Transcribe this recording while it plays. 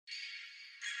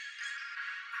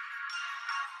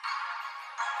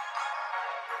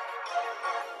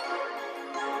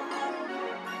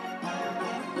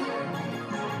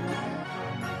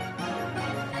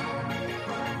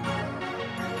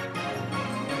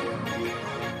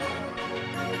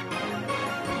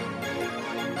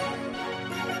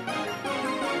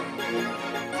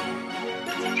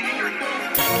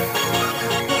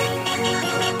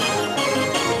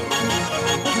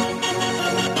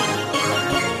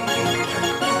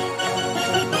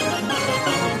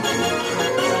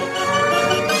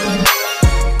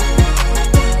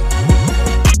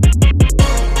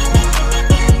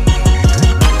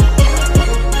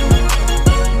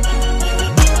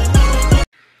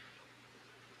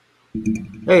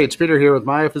Hey, it's Peter here with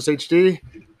my FSHD.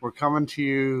 We're coming to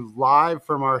you live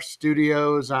from our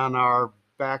studios on our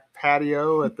back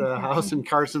patio at the house in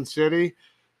Carson City,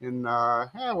 and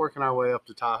working our way up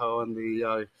to Tahoe in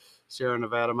the Sierra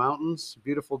Nevada mountains.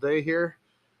 Beautiful day here.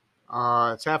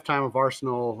 It's halftime of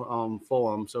Arsenal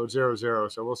Fulham, so it's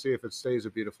 0-0. So we'll see if it stays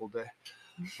a beautiful day.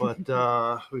 But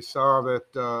we saw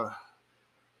that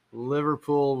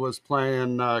Liverpool was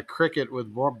playing cricket with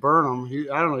Burnham.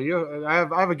 I don't know. I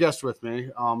have a guest with me.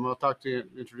 I'll talk to you,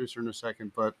 introduce her in a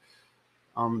second. But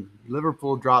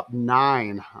Liverpool dropped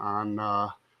 9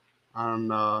 on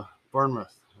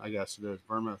Bournemouth. I guess it is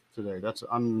Bournemouth today.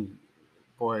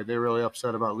 Boy, they're really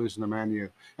upset about losing to Man U.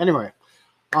 Anyway,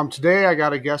 today I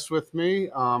got a guest with me,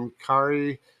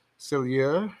 Kari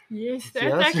Cilliers. Yes,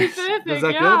 that's actually perfect. Is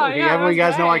that good? Okay, you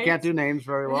guys know I can't do names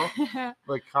very well.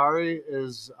 But Kari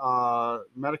is a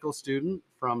medical student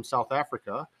from South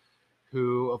Africa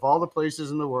who, of all the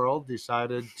places in the world,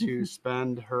 decided to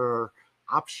spend her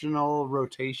optional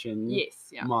rotation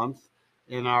month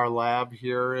in our lab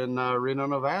here in Reno,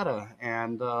 Nevada.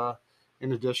 And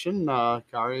in addition,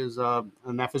 Kari is an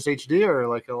FSHDer,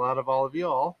 like a lot of all of you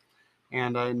all.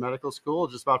 And in medical school,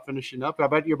 just about finishing up. I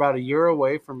bet you're about a year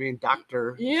away from being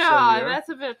Dr. Yeah, Cilliers. that's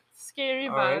a bit scary,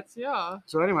 but yeah.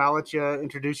 So anyway, I'll let you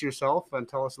introduce yourself and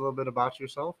tell us a little bit about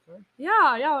yourself. Okay?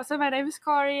 Yeah. So my name is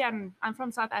Kari, and I'm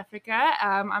from South Africa.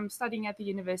 I'm studying at the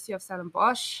University of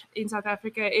Stellenbosch in South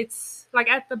Africa. It's like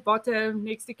at the bottom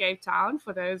next to Cape Town,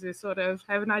 for those who sort of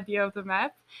have an idea of the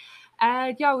map.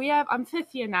 And I'm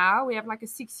fifth year now. We have like a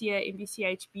 6-year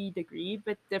MBCHB degree,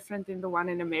 but different than the one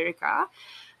in America.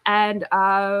 And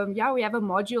we have a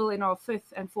module in our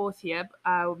 5th and 4th year,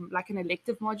 like an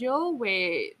elective module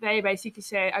where they basically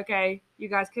say, okay, you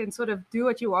guys can sort of do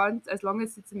what you want as long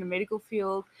as it's in the medical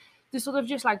field, to sort of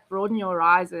just like broaden your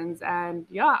horizons. And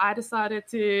I decided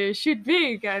to shoot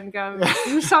big and go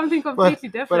do something completely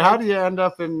different. But how do you end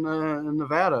up in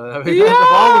Nevada? I mean, of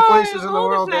all the places in the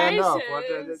world to end up.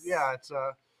 It's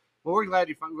well, we're glad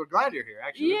you're here.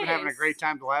 Actually, we've been having a great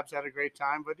time. The lab's had a great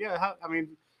time. But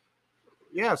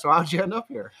so how'd you end up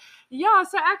here? Yeah,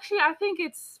 so actually, I think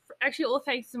it's actually all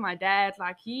thanks to my dad.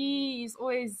 Like, he's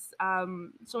always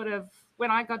sort of,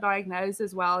 when I got diagnosed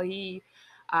as well, he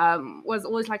was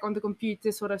always like on the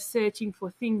computer sort of searching for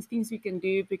things we can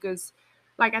do, because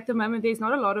like at the moment, there's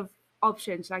not a lot of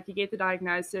options. Like, you get the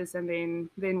diagnosis and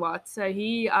then what? So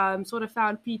he sort of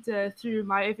found Peter through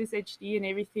my FSHD and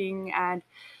everything, and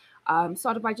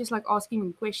started by just like asking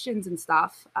him questions and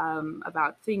stuff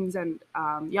about things. And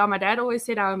my dad always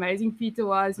said how amazing Peter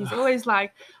was. He's always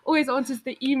answers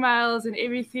the emails and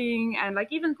everything. And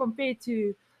like, even compared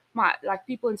to my like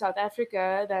people in South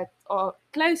Africa that are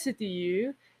closer to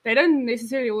you, they don't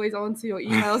necessarily always answer your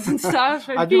emails and stuff.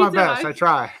 And I do my best. I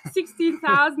try.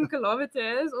 16,000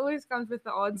 kilometers always comes with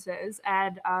the answers.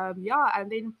 And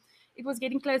and then it was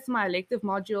getting close to my elective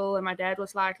module, and my dad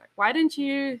was like, why don't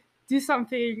you do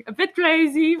something a bit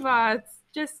crazy, but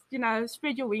just,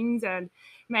 spread your wings, and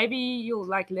maybe you'll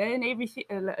like learn everything,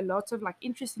 a lot of like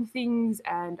interesting things,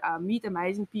 and meet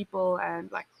amazing people,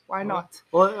 and like, why not?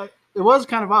 Well, it was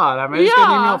kind of odd. I mean, I just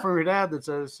got an email from your dad that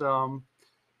says,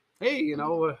 hey,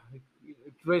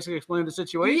 basically explain the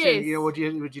situation. Yes. Would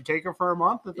you take her for a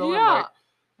month? And yeah.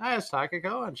 I asked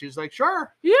Takako, and she's like,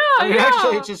 sure. Yeah.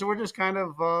 Actually, it's just, we're just kind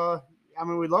of,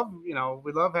 we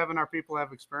love having our people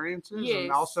have experiences. Yes.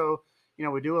 And also,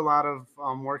 we do a lot of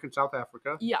work in South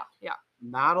Africa. Yeah.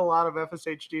 Not a lot of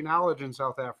FSHD knowledge in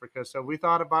South Africa. So we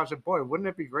thought about it, boy, wouldn't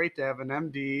it be great to have an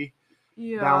MD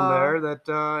down there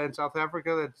that in South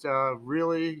Africa that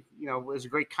really, is a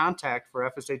great contact for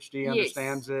FSHD,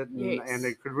 understands it, and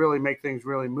it could really make things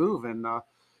really move in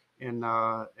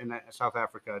South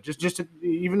Africa. Just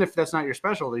even if that's not your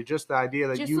specialty, just the idea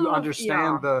that you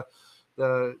understand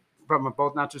the from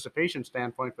both not just a patient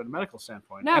standpoint but a medical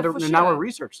standpoint, and now a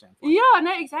research standpoint. Yeah,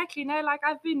 no, exactly. No, like,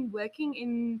 I've been working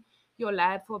in your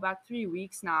lab for about 3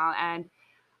 weeks now, and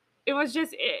it was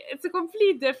just, it's a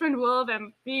complete different world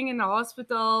than being in a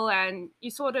hospital. And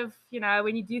you sort of,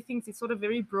 when you do things, it's sort of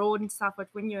very broad and stuff, but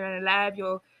when you're in a lab,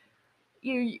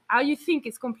 how you think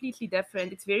is completely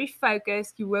different. It's very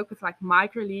focused. You work with like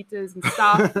microliters and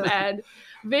stuff and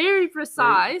very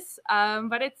precise.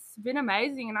 But it's been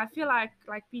amazing. And I feel like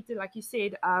Peter, like you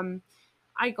said,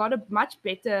 I got a much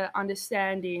better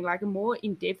understanding, like a more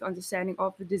in-depth understanding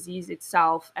of the disease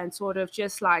itself, and sort of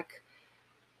just like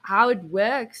how it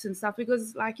works and stuff.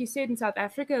 Because like you said, in South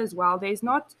Africa as well, there's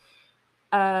not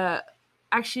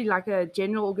actually like a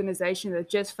general organization that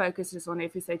just focuses on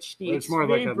FSHD. It's more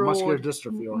like a muscular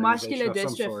dystrophy organization. Muscular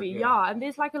dystrophy, and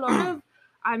there's like a lot of,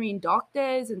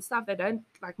 doctors and stuff that don't,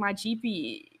 like my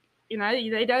GP, you know,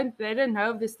 they don't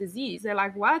know of this disease. They're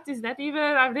like, what is that even?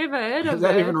 I've never heard of it. Is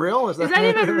that even real? Is that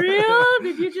even real?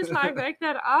 Did you just like make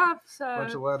that up? So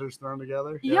bunch of letters thrown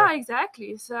together. Yeah,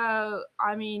 exactly. So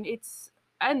I mean,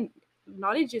 and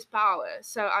knowledge is power.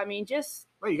 So I mean, just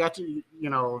well, you got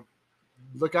to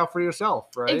look out for yourself,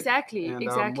 right? Exactly.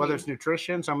 And whether it's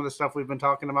nutrition, some of the stuff we've been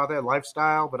talking about, that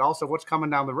lifestyle, but also what's coming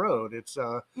down the road. It's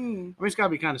I mean, it's got to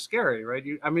be kind of scary, right?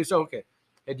 Okay.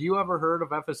 Had you ever heard of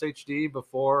FSHD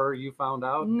before you found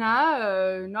out?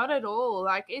 No, not at all.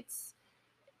 Like it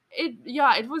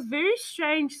was very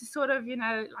strange to sort of,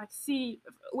 like see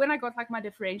when I got like my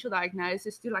differential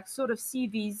diagnosis, to like sort of see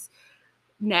these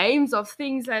names of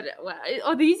things that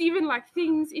are these even like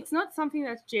things. It's not something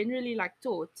that's generally like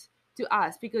taught to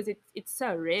us because it's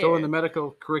so rare. So in the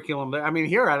medical curriculum, I mean,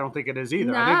 here I don't think it is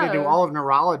either. No. I think they do all of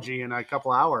neurology in a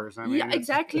couple hours. I mean, yeah,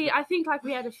 exactly. I think like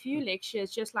we had a few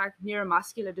lectures just like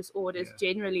neuromuscular disorders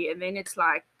generally, and then it's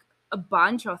like a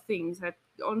bunch of things that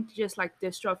aren't just like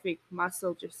dystrophic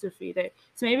muscle dystrophy.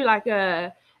 It's maybe like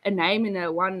a name in a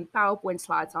one PowerPoint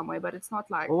slide somewhere, but it's not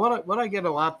like. Well, what I get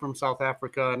a lot from South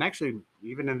Africa, and actually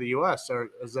even in the U.S.,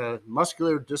 is a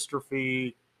muscular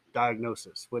dystrophy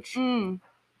diagnosis, which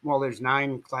well, there's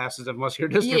 9 classes of muscular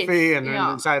dystrophy, and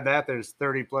then inside that there's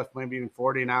 30 plus, maybe even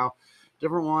 40 now,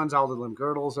 different ones. All the limb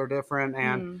girdles are different,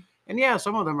 and yeah,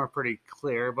 some of them are pretty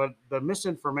clear, but the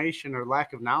misinformation or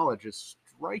lack of knowledge is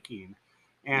striking,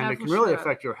 and it can really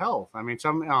affect your health. I mean,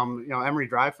 some Emery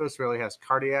Dreyfus really has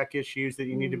cardiac issues that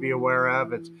you need to be aware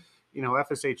of. It's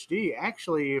FSHD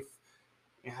actually, if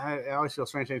I always feel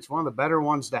strange saying it's one of the better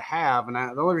ones to have. And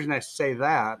the only reason I say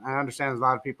that, I understand there's a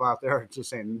lot of people out there are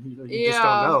just saying you just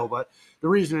don't know. But the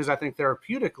reason is I think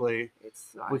therapeutically,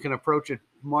 we can approach it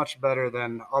much better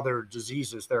than other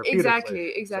diseases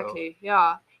therapeutically. Exactly. So.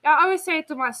 Yeah. I always say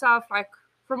to myself, like,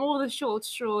 from all the short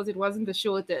straws, it wasn't the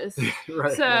shortest.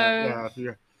 Right. So,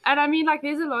 yeah. And I mean, like,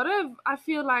 there's a lot of, I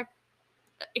feel like,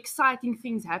 exciting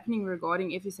things happening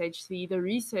regarding FSHD. The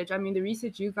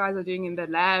research you guys are doing in the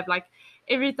lab, like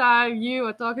every time you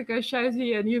or Takako shows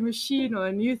me a new machine or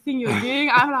a new thing you're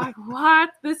doing, I'm like, what?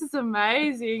 This is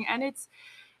amazing. And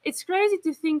it's crazy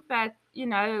to think that,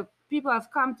 people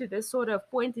have come to this sort of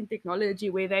point in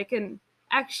technology where they can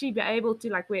actually be able to,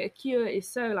 like, where a cure is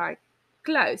so like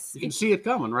close. You can see it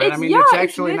coming, right? I mean, it's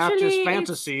actually not just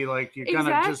fantasy. Like you're gonna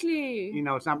just,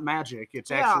 it's not magic. It's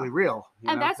actually real.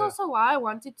 And that's also why I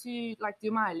wanted to like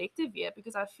do my elective here,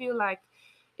 because I feel like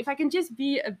if I can just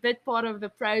be a bit part of the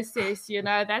process,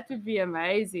 that would be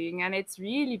amazing. And it's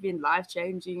really been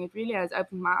life-changing. It really has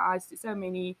opened my eyes to so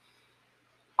many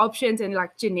options and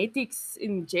like genetics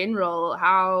in general,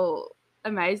 how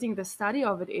amazing the study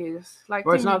of it is. Like,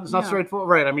 well, it's not straightforward,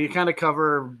 right? I mean, you kind of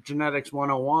cover genetics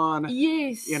 101.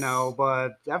 Yes.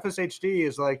 But FSHD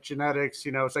is like genetics,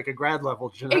 it's like a grad level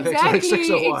genetics. Exactly, like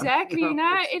 601. Exactly.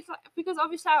 It's because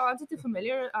obviously I wanted to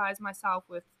familiarize myself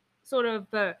with sort of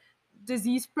the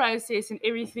disease process and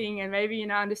everything, and maybe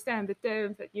understand the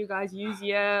terms that you guys use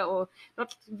here, or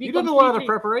not be you did a lot of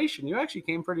preparation. You actually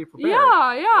came pretty prepared.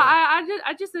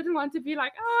 I just didn't want to be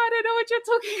like, I don't know what you're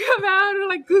talking about, or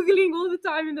like Googling all the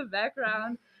time in the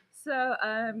background. So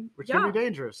which can be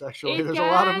dangerous, actually. There's a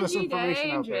lot of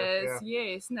misinformation out there.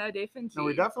 Yes, no, definitely. No,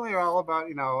 we definitely are all about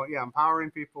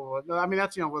empowering people. I mean,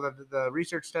 that's with the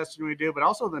research testing we do, but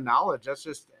also the knowledge. That's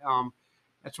just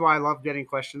that's why I love getting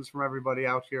questions from everybody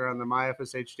out here on the My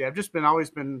FSHD. I've just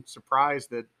always been surprised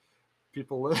that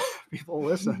people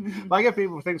listen. I get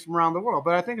people with things from around the world,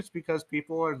 but I think it's because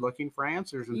people are looking for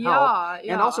answers and help,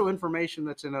 and also information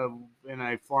that's in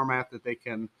a format that they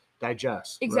can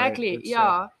digest. Exactly.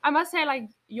 Right? I must say, like,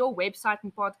 your website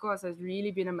and podcast has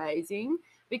really been amazing,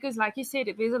 because like you said,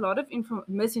 there's a lot of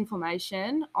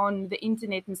misinformation on the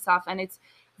internet and stuff, and it's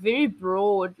very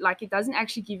broad. Like, it doesn't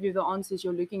actually give you the answers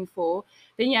you're looking for.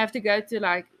 Then you have to go to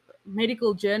like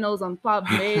medical journals on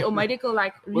PubMed or medical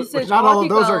like research not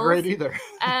articles. All of those are great either.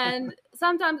 And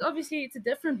sometimes obviously it's a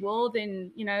different world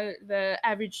than the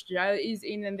average Joe is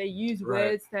in, and they use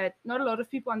words that not a lot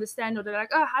of people understand, or they're like,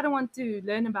 oh, I don't want to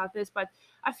learn about this. But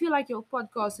I feel like your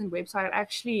podcast and website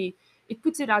actually, it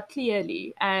puts it out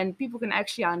clearly and people can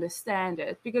actually understand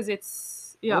it, because it's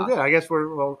well, good. I guess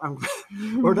we're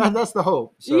that's the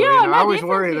hope. So I always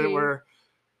worry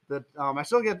that I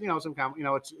still get some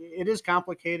it is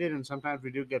complicated, and sometimes we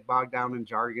do get bogged down in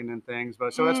jargon and things,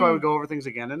 but so that's why we go over things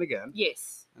again and again.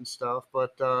 Yes. And stuff.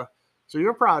 But so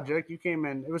your project, you came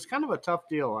in, it was kind of a tough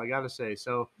deal, I gotta say.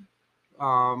 So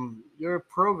your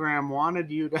program wanted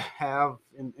you to have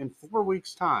in 4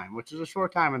 weeks time, which is a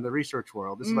short time in the research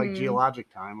world. This is like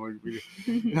geologic time, where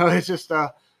it's just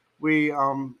we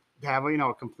have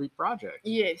a complete project.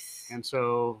 Yes. And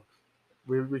so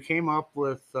we came up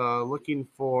with looking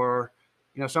for,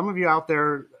 some of you out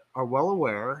there are well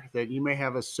aware that you may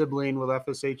have a sibling with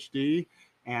FSHD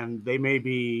and they may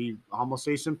be almost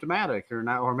asymptomatic or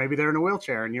not, or maybe they're in a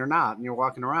wheelchair and you're not, and you're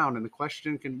walking around. And the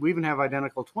question we even have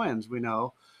identical twins. We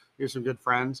know here's some good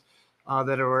friends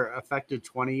that are affected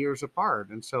 20 years apart.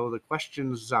 And so the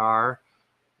questions are,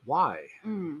 why?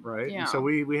 Right. Yeah. And so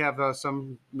we have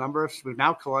some number of, we've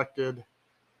now collected,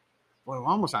 well,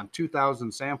 almost on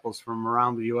 2,000 samples from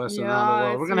around the U.S. and around the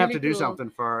world. We're going to have to do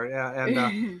something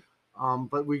for,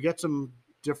 but we get some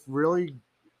really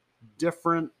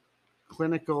different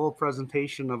clinical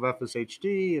presentation of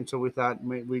FSHD. And so we thought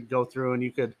we'd go through and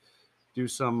you could do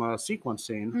some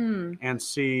sequencing and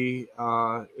see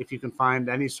if you can find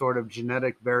any sort of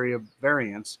genetic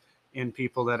variance in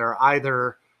people that are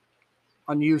either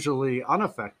unusually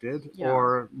unaffected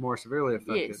or more severely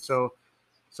affected. Yes. So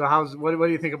what do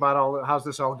you think about how's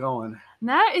this all going?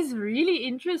 That is really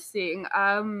interesting.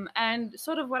 And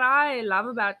sort of what I love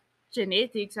about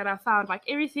genetics that I found, like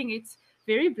everything, it's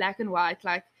very black and white.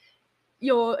 Like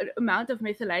your amount of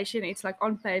methylation, it's like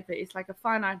on paper, it's like a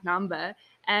finite number.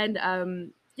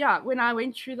 And when I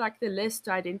went through like the list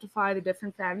to identify the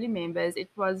different family members, it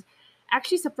was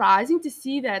actually surprising to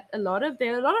see that a lot of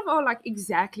are like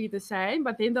exactly the same,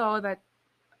 but then there are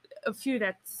a few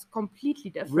that's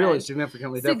completely different, really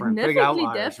significantly different, big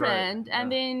outliers, different. Right?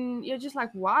 And then you're just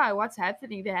like, why? What's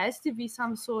happening? There has to be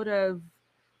some sort of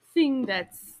thing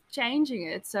that's changing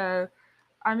it. So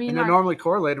I mean, and they're normally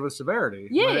correlated with severity.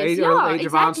 Yes, age exactly.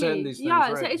 of onset and these things.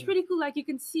 Yeah, right. So it's pretty cool. Like you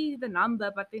can see the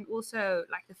number, but then also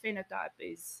like the phenotype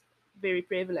is very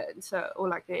prevalent. So, or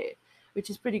like there, which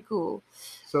is pretty cool.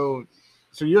 So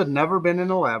you had never been in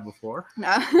a lab before?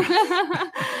 No.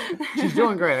 She's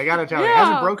doing great. I got to tell you,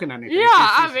 hasn't broken anything. Yeah,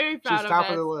 I'm very proud she's of top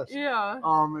that. of the list. Yeah.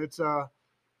 It's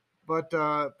but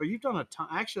you've done a ton.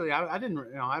 Actually, I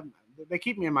didn't. They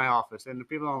keep me in my office, and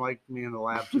people don't like me in the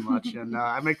lab too much, and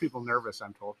I make people nervous,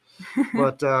 I'm told.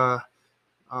 But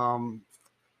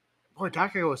boy,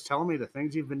 Takako was telling me the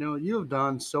things you've been doing. You have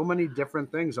done so many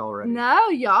different things already. No,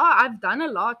 yeah, I've done a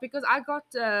lot because I got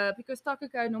because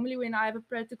Takako, normally when I have a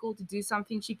protocol to do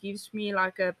something, she gives me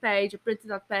like a printed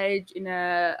out page in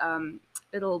a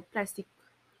little plastic.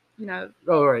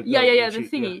 Oh, right. The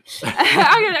thingy. Yeah.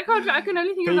 I can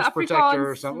only think of the Afrikaans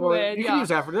or something. Well, you can use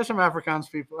Afrikaans. There's some Afrikaans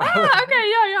people. Okay,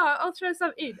 yeah. I'll throw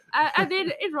some in. And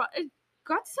then it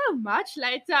got so much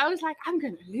later. I was like, I'm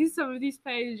going to lose some of these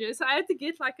pages. So I had to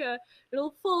get like a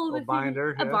little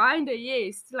binder. A binder,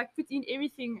 yes, to like put in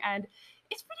everything. And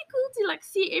it's pretty cool to like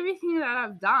see everything that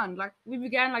I've done. Like we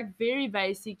began like very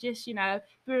basic, just,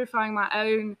 purifying my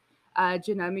own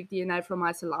genomic DNA from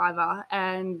my saliva,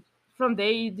 and from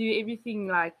there you do everything,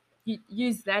 like you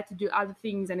use that to do other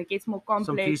things, and it gets more complex.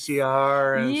 Some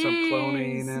PCR and some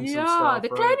cloning and some stuff. The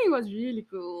cloning was really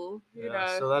cool.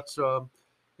 So that's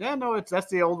that's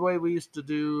the old way we used to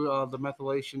do the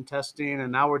methylation testing,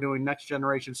 and now we're doing next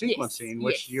generation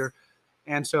sequencing,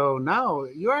 and so now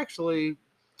you're actually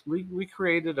we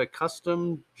created a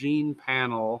custom gene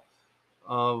panel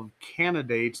of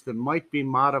candidates that might be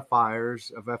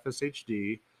modifiers of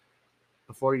FSHD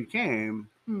before you came,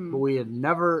 but we had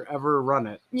never ever run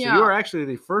it. So you were actually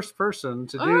the first person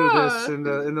to do this in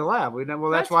the lab.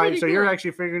 That's why. So you're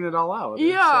actually figuring it all out.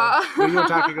 Yeah. So you and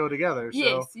Taka go together. So,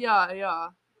 yes. Yeah.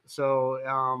 So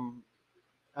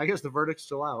I guess the verdict's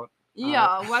still out.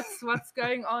 Yeah. What's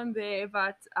going on there?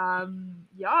 But and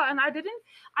I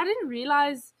didn't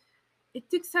realize it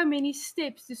took so many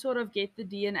steps to sort of get the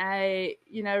DNA,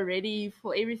 ready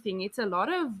for everything. It's a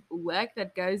lot of work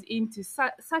that goes into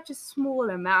such a small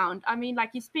amount. I mean, like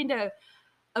you spend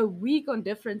a week on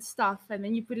different stuff, and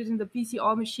then you put it in the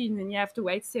PCR machine, and you have to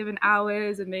wait 7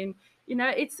 hours, and then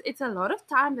it's a lot of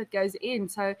time that goes in.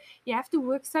 So you have to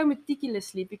work so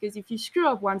meticulously, because if you screw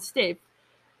up one step,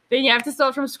 then you have to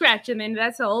start from scratch, and then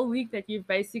that's a whole week that you've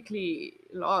basically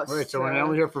lost. Right, so we're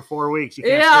only here for 4 weeks. You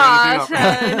can't screw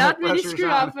anything up. So not many screw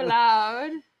up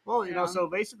allowed. Well, so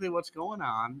basically what's going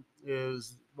on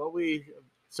is we've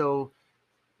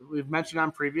mentioned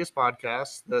on previous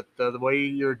podcasts that the way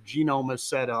your genome is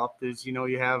set up is,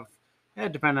 you have,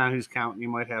 depending on who's counting, you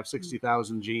might have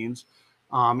 60,000 genes.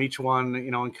 Each one,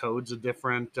 encodes a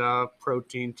different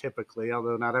protein typically,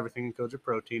 although not everything encodes a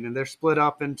protein, and they're split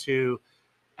up into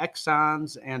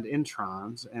exons and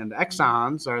introns, and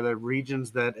exons are the regions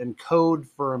that encode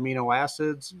for amino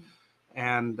acids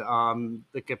and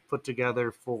that get put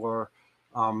together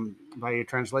by your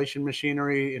translation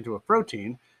machinery into a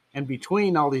protein. And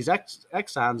between all these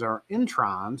exons are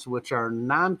introns, which are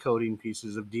non-coding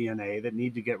pieces of DNA that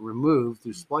need to get removed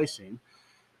through splicing.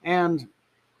 And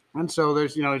And so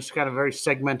there's, it's kind of very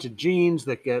segmented genes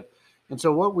that get, and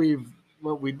so what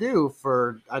we do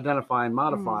for identifying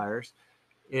modifiers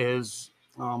is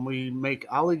we make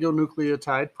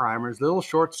oligonucleotide primers, little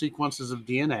short sequences of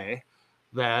DNA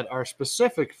that are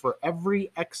specific for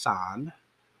every exon.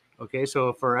 Okay,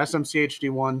 so for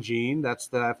SMCHD1 gene, that's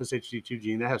the FSHD2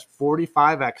 gene, that has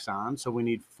 45 exons. So we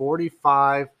need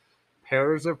 45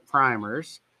 pairs of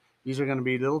primers. These are going to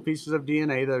be little pieces of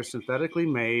DNA that are synthetically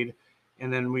made.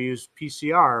 And then we use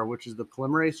PCR, which is the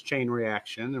polymerase chain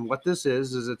reaction. And what this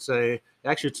is it's a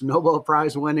Nobel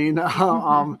Prize winning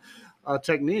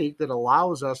technique that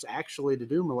allows us actually to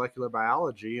do molecular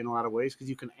biology in a lot of ways, because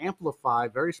you can amplify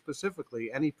very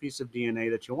specifically any piece of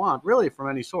DNA that you want, really from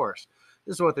any source.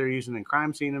 This is what they're using in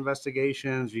crime scene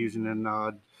investigations, using in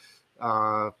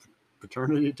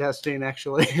paternity testing,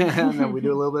 actually, and then we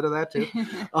do a little bit of that too,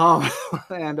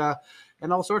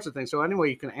 and all sorts of things. So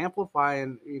anyway, you can amplify,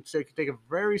 and you can take a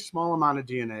very small amount of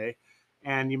DNA,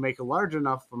 and you make a large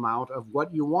enough amount of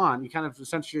what you want. You kind of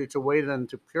essentially, it's a way then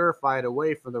to purify it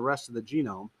away for the rest of the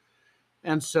genome.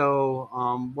 And so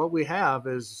what we have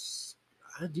is,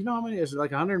 do you know how many? Is it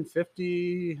like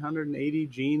 150, 180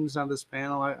 genes on this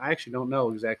panel? I actually don't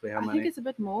know exactly how many. I think it's a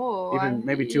bit more. Even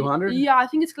maybe 200? Yeah, I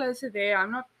think it's closer there.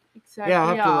 I'm not exactly. Yeah,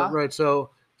 I'll have to look, right.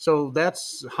 So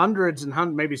that's hundreds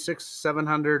and maybe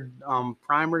 600-700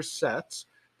 primer sets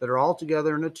that are all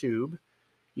together in a tube.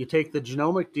 You take the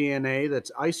genomic DNA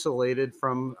that's isolated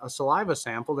from a saliva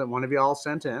sample that one of you all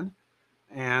sent in.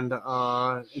 And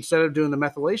instead of doing the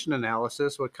methylation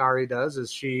analysis, what Kari does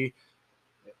is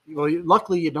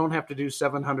luckily you don't have to do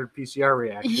 700 PCR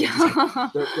reactions. Yeah.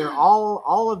 they're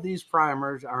all of these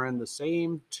primers are in the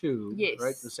same tube, yes.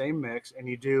 right? The same mix, and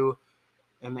you do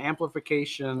an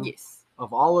amplification yes.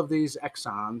 of all of these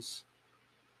exons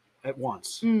at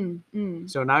once.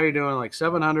 So now you're doing like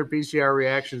 700 PCR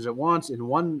reactions at once in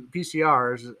one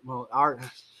PCR. Well,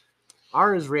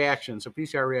 R is reaction, so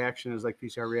PCR reaction is like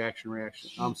PCR reaction.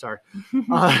 I'm sorry.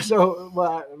 So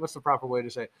what's the proper way to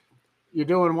say it? You're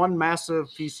doing one massive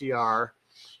PCR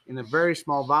in a very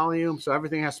small volume, so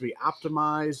everything has to be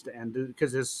optimized, and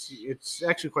because it's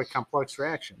actually quite complex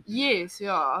reaction. Yes,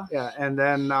 yeah. Yeah, and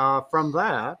then from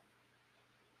that,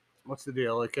 what's the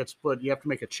deal? It gets put. You have to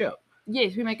make a chip.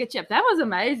 Yes, we make a chip. That was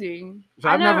amazing. So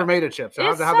I've never made a chip. So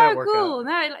how'd that work out?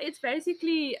 No, it's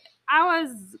basically, I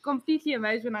was completely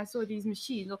amazed when I saw these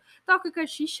machines. Takako,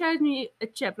 she showed me a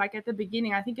chip like at the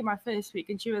beginning, I think in my first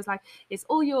week, and she was like, it's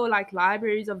all your like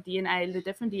libraries of DNA, the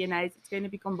different DNAs, it's going to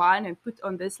be combined and put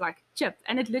on this like chip.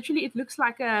 And it looks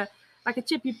like a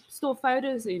chip you store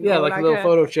photos in. Yeah, like a little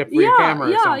photo chip for your camera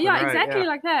or something. Yeah, exactly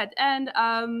like that. And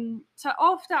so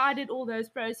after I did all those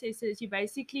processes, you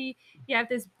have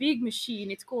this big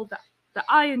machine. It's called the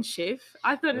Iron Chef.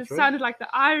 I thought it sounded like the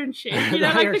Iron Chef. You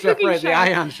know, like the cooking chef. The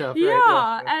Iron Chef. Yeah,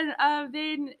 right, and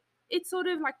then it's sort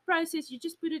of like process. You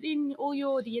just put it in all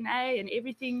your DNA and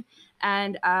everything,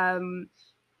 and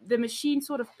the machine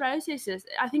sort of processes.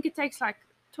 I think it takes like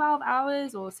 12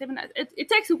 hours or 7 hours. It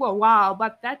takes a while,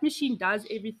 but that machine does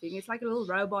everything. It's like a little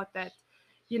robot that,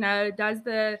 does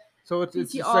the so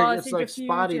it's like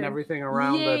spotting everything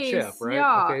around the chip, right?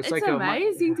 Yeah, okay, it's like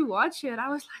amazing to watch it. I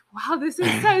was like, wow, this is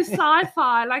so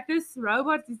sci-fi. Like this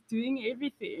robot is doing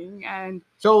everything. And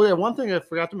so yeah, one thing I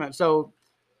forgot to mention. So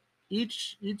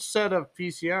each set of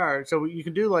PCR, so you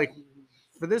can do like,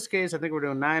 for this case, I think we're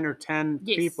doing 9 or 10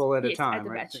 people at a time,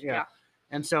 right? Batch, yeah.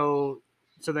 And so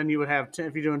then you would have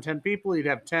if you're doing 10 people, you'd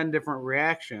have 10 different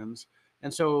reactions.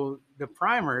 And so the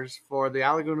primers for the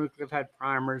oligonucleotide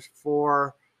primers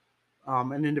for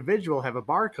an individual have a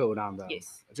barcode on them.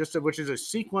 Yes. Which is a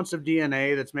sequence of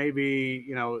DNA that's maybe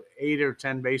 8 or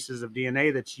 10 bases of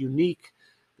DNA that's unique.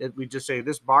 That we just say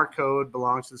this barcode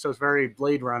belongs to. So it's very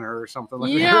Blade Runner or something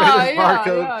like that. This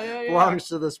barcode belongs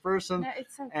to this person. Yeah,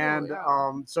 it's so cool,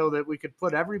 and so that we could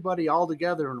put everybody all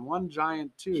together in one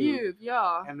giant tube.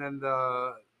 Yeah. And then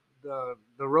the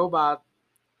robot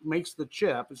makes the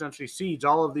chip, essentially seeds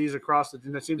all of these across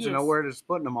and it seems to know where it's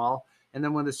putting them all. And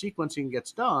then when the sequencing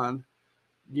gets done,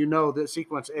 that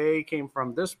sequence A came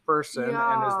from this person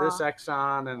and is this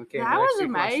exon and came. That was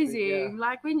amazing.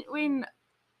 Like when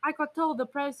I got told the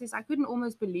process, I couldn't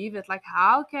almost believe it. Like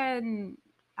how can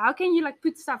you like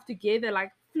put stuff together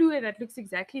like fluid that looks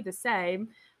exactly the same,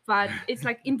 but it's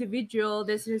like individual.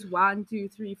 This is 1, 2,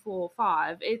 3, 4,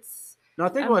 5. It's I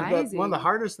think one of the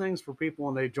hardest things for people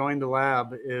when they join the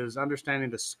lab is understanding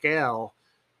the scale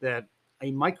that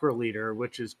a microliter,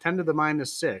 which is 10 to the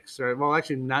minus 6, or well,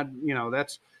 actually not.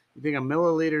 That's, you think a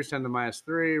milliliter is 10 to the minus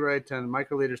 3, right? 10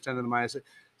 microliters 10 to the minus 6.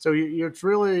 So it's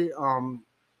really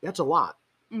that's a lot.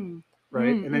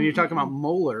 right? And then you're talking about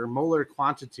molar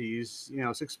quantities,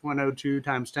 6.02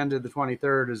 times 10 to the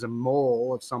 23rd is a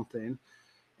mole of something.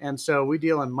 And so we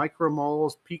deal in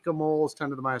micromoles, picomoles,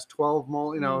 10 to the minus 12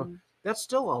 mole, that's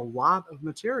still a lot of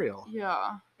material.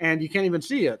 Yeah. And you can't even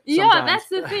see it. Yeah, that's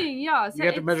the thing. Yeah. So you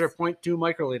have to measure 0.2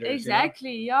 microliters.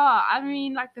 Exactly. Yeah. I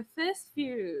mean, like the first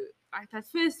few, like that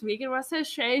first week, it was so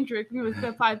strange working with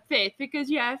the pipette because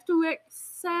you have to work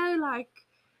so like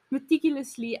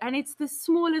meticulously, and it's the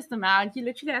smallest amount. You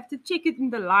literally have to check it in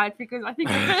the light because I think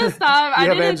the first time you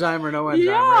have enzyme or no enzyme.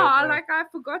 Yeah, right? like I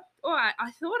forgot, or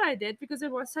I thought I did because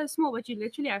it was so small, but you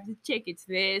literally have to check it's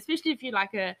there, especially if you're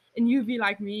like a newbie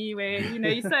like me, where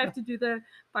you still have to do the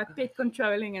pipette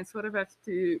controlling and sort of have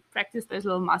to practice those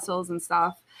little muscles and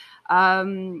stuff.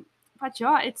 But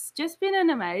yeah, it's just been an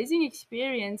amazing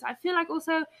experience. I feel like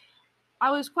also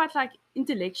I was quite like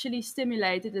intellectually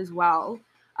stimulated as well.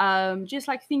 Just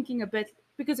like thinking a bit,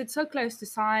 because it's so close to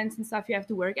science and stuff, you have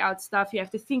to work out stuff, you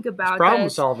have to think about problem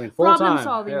solving,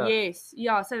 yes.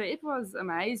 Yeah, so it was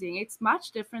amazing. It's much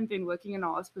different than working in a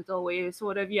hospital where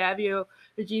you have your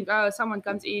regime. Someone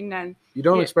comes in and you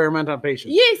don't experiment on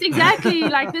patients. Yes, exactly.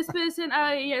 Like this person,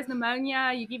 he has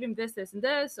pneumonia, you give him this and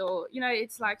this, or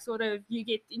it's like sort of you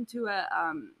get into a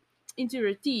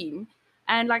routine.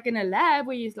 And like in a lab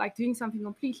where you're like doing something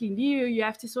completely new, you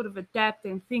have to sort of adapt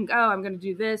and think, oh, I'm going to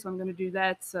do this, I'm going to do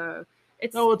that. So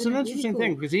it's an interesting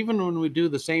thing, because even when we do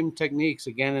the same techniques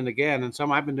again and again, and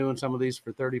I've been doing some of these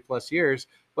for 30 plus years,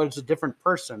 but it's a different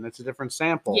person, it's a different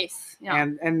sample. Yes. Yeah.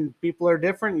 And people are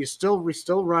different. We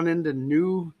still run into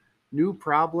new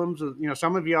problems.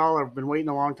 Some of y'all have been waiting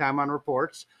a long time on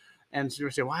reports, and so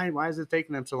you say, why is it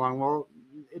taking them so long? Well,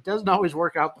 it doesn't always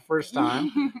work out the first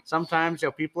time. Sometimes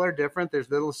people are different. There's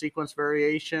little sequence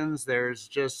variations. There's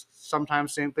just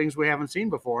sometimes same things we haven't seen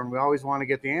before, and we always want to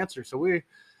get the answer.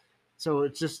 So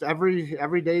it's just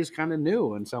every day is kind of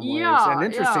new in some ways and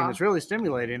interesting. It's really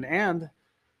stimulating, and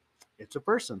it's a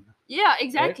person. Yeah,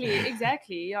 exactly, right?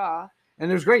 Exactly. Yeah. And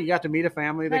it was great. You got to meet a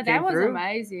family that came through. That was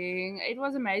amazing. It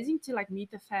was amazing to like meet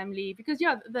the family because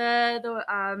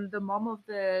the mom of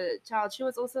the child, she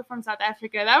was also from South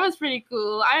Africa. That was pretty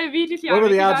cool. I immediately. What are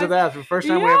the odds of that? The first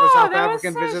time we have a South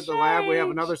African visit the lab, we have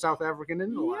another South African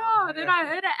in the lab. Yeah. Then I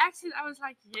heard an accent. I was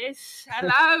like, yes,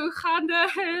 hello, Gande.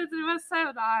 It was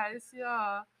so nice.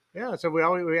 Yeah. Yeah. So we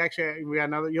got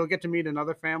another. You'll get to meet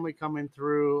another family coming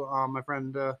through. My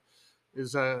friend.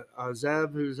 Is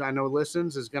Zeb, who's I know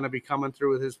listens, is going to be coming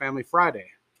through with his family Friday.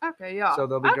 Okay, yeah. So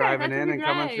they'll be driving in and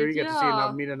coming through. You get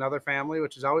to meet another family,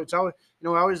 which is always I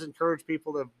always encourage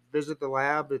people to visit the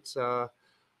lab. It's we're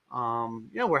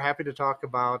happy to talk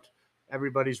about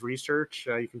everybody's research.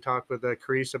 You can talk with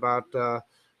Kari about her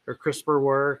CRISPR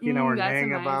work, or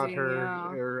Nang about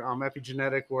her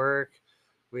epigenetic work.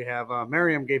 We have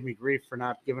Miriam gave me grief for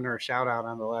not giving her a shout out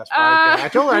on the last podcast. I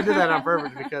told her I did that on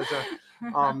purpose because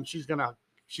she's gonna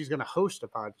host a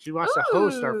pod. She wants to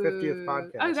host our 50th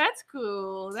podcast. Oh, that's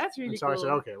cool. That's really cool. So I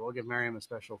said, okay, we'll give Miriam a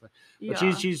special thing. But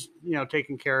she's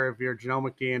taking care of your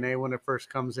genomic DNA when it first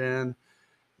comes in.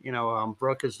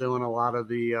 Brooke is doing a lot of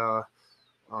the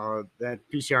that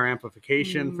PCR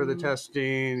amplification for the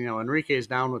testing. Enrique is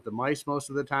down with the mice most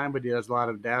of the time, but he does a lot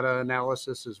of data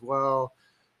analysis as well.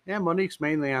 Yeah, Monique's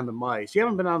mainly on the mice. You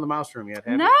haven't been on the mouse room yet,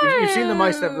 have you? No. You've seen the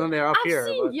mice that when they're up here.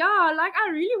 Like I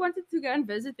really wanted to go and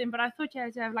visit them, but I thought you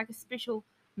had to have like a special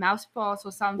mouse pass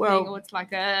or something, or it's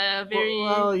like a very...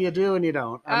 Well, you do and you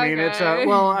don't. I mean, it's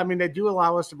they do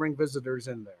allow us to bring visitors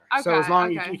in there. Okay, so as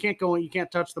long as you can't go in, you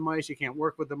can't touch the mice, you can't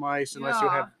work with the mice unless you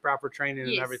have proper training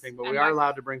and everything, but we are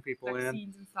allowed to bring people in.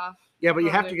 And stuff. Yeah, but you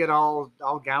have to get all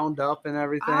gowned up and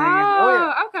everything.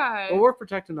 Okay. Well, we're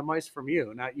protecting the mice from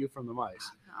you, not you from the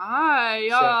mice.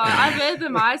 I've heard the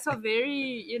mice are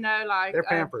very, they're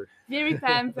pampered. Very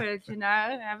pampered,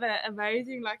 have an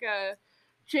amazing, like a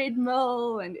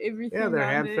treadmill and everything. Yeah, they're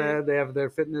hand fed. They have their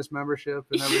fitness membership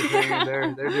and everything,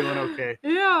 and they're doing okay.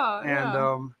 Yeah.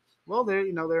 And well,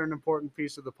 they're an important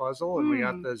piece of the puzzle, and we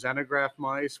got the xenograph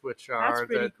mice, which are that's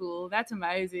pretty cool. That's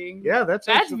amazing. Yeah, that's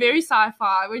very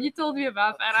sci-fi. When you told me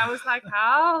about that, I was like,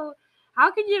 how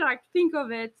can you like think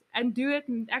of it and do it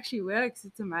and it actually works?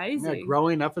 It's amazing. Yeah,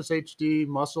 growing FSHD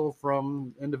muscle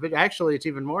from individual. Actually, it's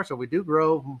even more so. We do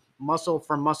grow muscle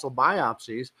from muscle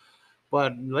biopsies,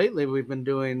 but lately we've been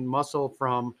doing muscle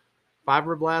from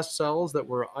fibroblast cells that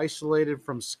were isolated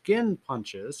from skin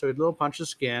punches. So we had little punch of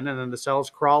skin, and then the cells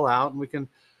crawl out, and we can.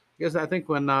 Because I think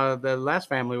when the last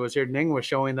family was here, Ning was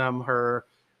showing them her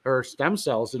stem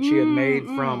cells that she had made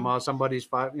from somebody's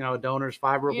a donor's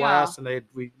fibroblasts, and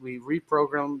we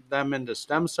reprogrammed them into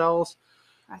stem cells.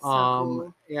 That's so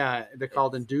cool. Yeah, they're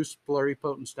called induced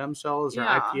pluripotent stem cells, or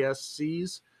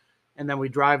iPSCs. and then we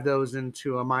drive those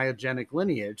into a myogenic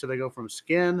lineage. So they go from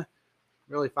skin,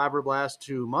 really fibroblast,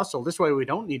 to muscle. This way we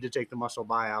don't need to take the muscle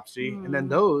biopsy, and then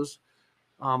those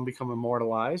become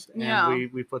immortalized,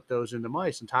 and we put those into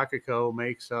mice. And Takako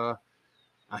makes a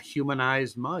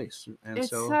humanized mice, and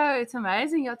it's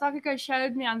amazing. Takako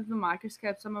showed me under the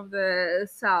microscope some of the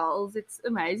cells. It's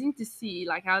amazing to see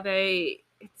like how they.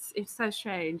 It's so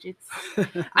strange. It's I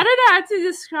don't know how to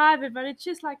describe it, but it's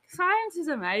just like science is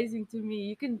amazing to me.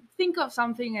 You can think of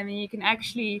something and then you can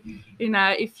actually,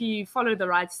 if you follow the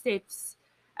right steps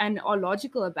and are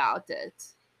logical about it.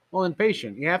 Well, and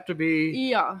patient. You have to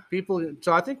be people.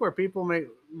 So I think where people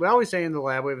we always say in the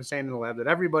lab, we've been saying in the lab that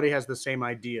everybody has the same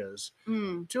ideas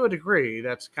to a degree.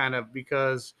 That's kind of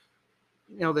because,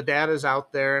 the data's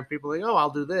out there and people are like, oh, I'll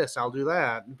do this, I'll do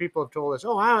that. And people have told us,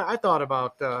 oh, I thought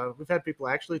about, we've had people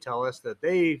actually tell us that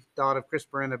they thought of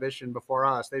CRISPR inhibition before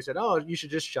us. They said, oh, you should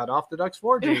just shut off the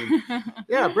DUX4 gene.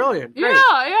 Yeah, brilliant. Great.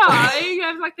 Yeah. You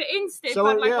have like the end step, so,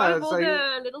 but like what are all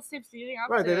the little steps leading up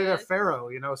to it? Right, they did a Pharaoh,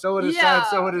 so it is said,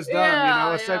 so it is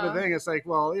done, it's type of thing. It's like,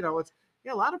 well, it's,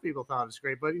 a lot of people thought it's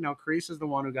great, but Karice is the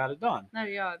one who got it done. Oh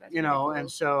yeah, that's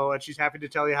cool. And she's happy to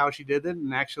tell you how she did it,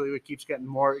 and actually it keeps getting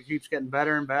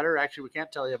better and better. Actually, we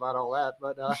can't tell you about all that,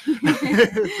 but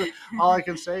all I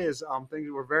can say is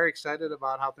we're very excited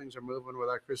about how things are moving with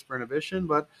our CRISPR inhibition,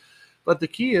 but the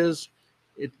key is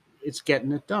it's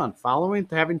getting it done,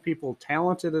 having people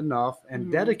talented enough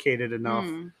and dedicated enough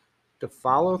to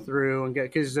follow through and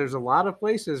because there's a lot of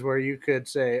places where you could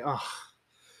say, oh,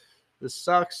 this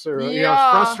sucks, or it's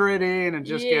frustrating, and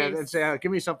just get and say, oh,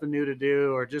 give me something new to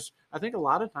do, or just I think a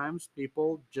lot of times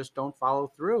people just don't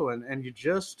follow through, and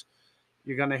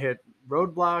you're gonna hit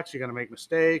roadblocks, you're gonna make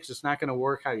mistakes, it's not gonna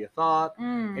work how you thought,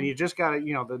 and you just gotta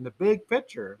in the big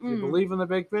picture, if you believe in the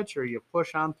big picture, you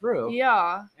push on through.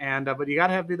 And but you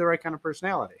gotta be the right kind of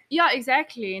personality.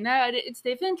 Exactly. No, there's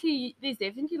definitely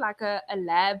like a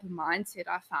lab mindset.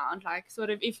 I found like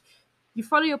sort of if you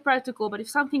follow your protocol, but if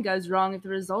something goes wrong, if the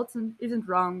result isn't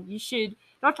wrong, you should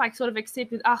not like sort of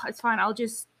accept it. It's fine. I'll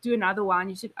just do another one.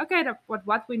 You should, okay, what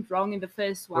went wrong in the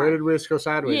first one? Where did we go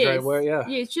sideways? Yes, right?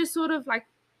 It's just sort of like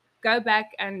go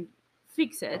back and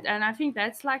fix it. And I think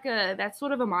that's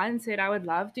sort of a mindset I would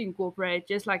love to incorporate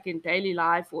just like in daily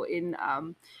life or in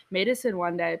medicine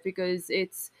one day, because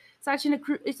it's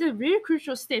it's a very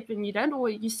crucial step, and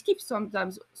you skip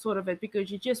sometimes sort of it because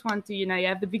you just want to, you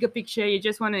have the bigger picture, you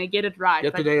just want to get it right.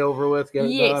 Get the day over with, get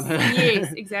it done.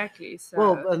 Yes, exactly. So.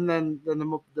 Well, and then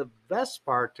the best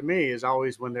part to me is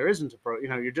always when there isn't a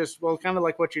you're just, kind of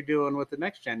like what you're doing with the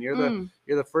next gen. You're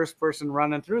the first person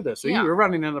running through this. So you're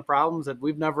running into problems that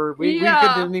we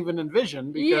didn't even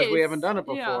envision because we haven't done it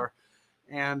before.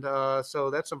 And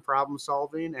so that's some problem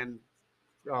solving and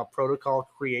protocol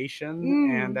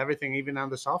creation and everything, even on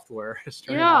the software, is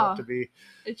turning out to be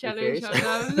a challenge.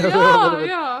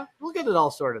 We'll get it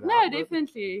all sorted out. No,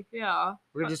 definitely. We're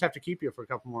gonna just have to keep you for a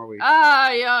couple more weeks.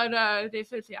 No,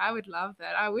 definitely. I would love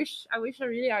that. I wish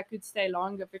I could stay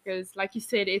longer, because like you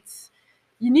said,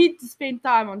 you need to spend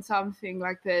time on something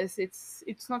like this.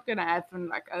 It's not gonna happen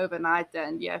like overnight,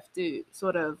 and you have to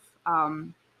sort of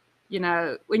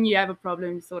when you have a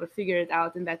problem, sort of figure it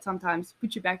out, and that sometimes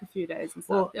puts you back a few days and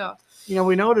stuff.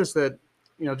 We noticed that,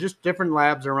 just different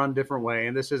labs are run different way,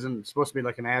 and this isn't supposed to be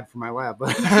like an ad for my lab,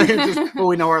 but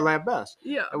we know our lab best.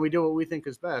 And we do what we think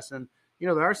is best. And,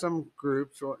 there are some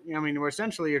groups, where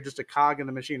essentially you're just a cog in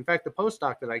the machine. In fact, the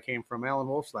postdoc that I came from, Alan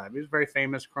Wolf's lab, he was a very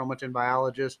famous chromatin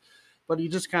biologist, but he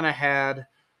just kind of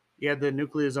you had the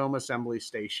nucleosome assembly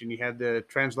station. You had the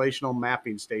translational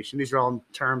mapping station. These are all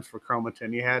terms for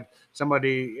chromatin. You had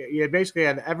you basically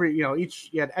had you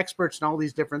had experts in all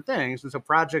these different things. And so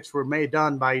projects were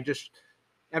done by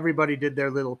everybody did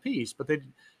their little piece. But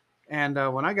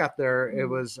when I got there, it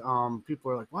was,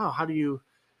 people were like, wow,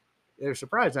 they're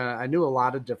surprised. I knew a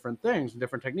lot of different things and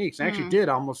different techniques. I actually did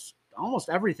almost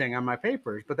everything on my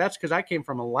papers, but that's because I came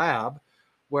from a lab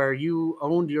where you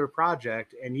owned your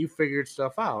project and you figured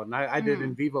stuff out. And I did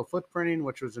in vivo footprinting,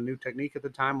 which was a new technique at the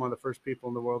time, one of the first people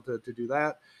in the world to do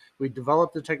that. We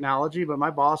developed the technology, but my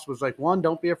boss was like, one,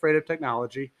 don't be afraid of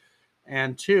technology.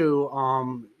 And two,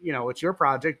 it's your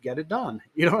project, get it done.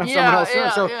 You don't have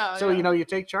someone else. So you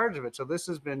take charge of it. So this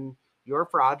has been your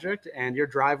project and you're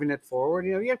driving it forward.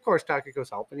 Of course, Takako's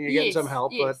helping you, getting some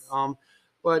help,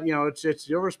 but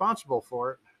you're responsible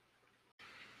for it.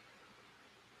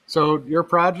 So your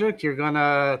project, you're going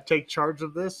to take charge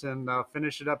of this and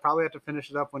finish it up. Probably have to finish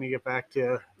it up when you get back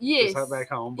back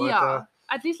home. But,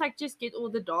 at least just get all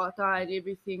the data and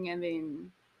everything, and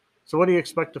then So what do you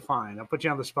expect to find? I'll put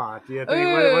you on the spot. Do you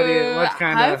think what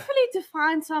kind of hopefully to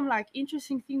find some like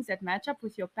interesting things that match up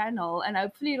with your panel, and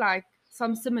hopefully like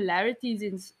some similarities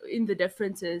in the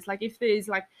differences. Like if there's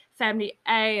like family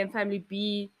A and family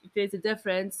B, if there's a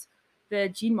difference, the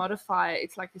gene modifier,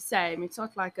 it's like the same. It's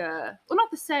not like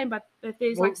not the same, but that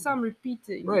there's like some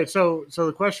repeating. Right. So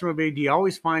the question would be, do you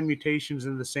always find mutations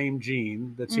in the same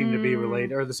gene that seem to be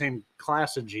related, or the same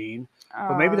class of gene?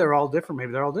 But maybe they're all different.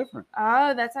 Maybe they're all different.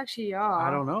 Oh, that's actually,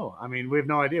 I don't know. I mean, we have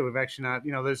no idea. We've actually not,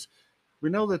 we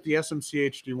know that the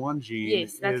SMCHD1 gene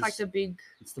yes, that's like the big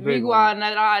big one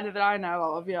that I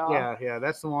know of. Yeah,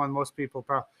 that's the one most people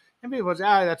probably. And people say,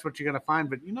 that's what you're going to find.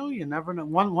 But, you never know.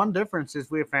 One difference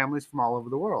is we have families from all over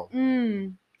the world.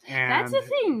 And that's the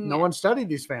thing. No one studied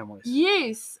these families.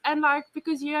 Yes. And like,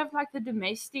 because you have like the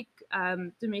domestic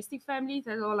families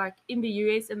that are like in the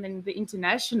US and then the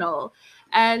international.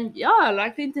 And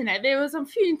like the internet, there was some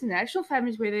few international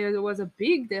families where there was a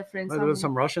big difference. There was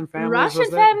some Russian families.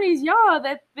 Russian families,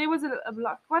 that there was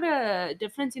quite a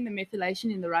difference in the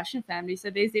methylation in the Russian family. So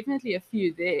there's definitely a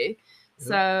few there.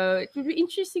 So it would be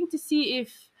interesting to see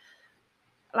if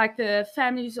like the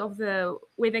families of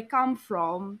where they come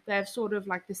from, they have sort of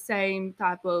like the same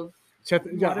type of I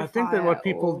think that what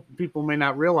people may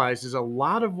not realize is a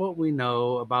lot of what we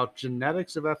know about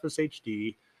genetics of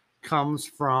FSHD comes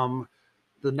from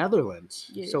the Netherlands.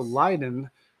 Yes. So Leiden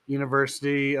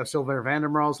University of Sylvain van der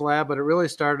Merwe's lab, but it really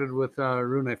started with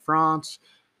Rune France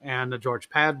and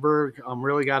George Padberg.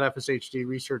 Really got FSHD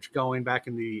research going back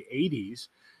in the 80s.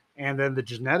 And then the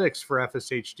genetics for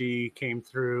FSHD came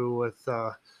through with,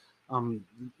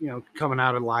 coming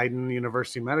out of Leiden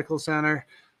University Medical Center.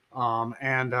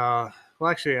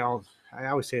 Actually, I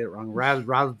always say it wrong.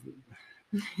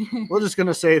 We're just going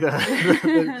to say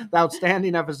the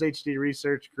outstanding FSHD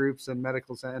research groups and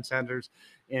medical centers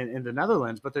in the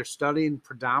Netherlands, but they're studying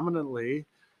predominantly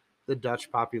the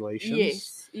Dutch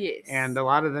populations. Yes. And a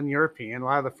lot of them European. A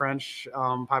lot of the French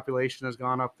population has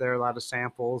gone up there, a lot of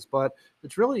samples, but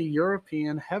it's really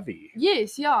European heavy.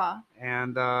 Yes, yeah.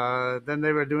 And then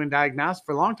they were doing diagnostics.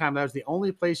 For a long time, that was the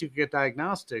only place you could get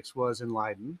diagnostics was in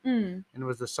Leiden, and it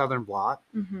was the Southern Blot.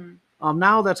 Mm-hmm.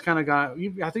 Now that's kind of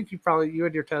gone. I think you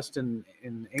had your test in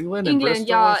England. England,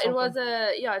 yeah. It was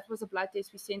a blood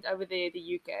test we sent over there,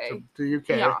 the UK. So, the UK.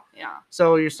 Yeah.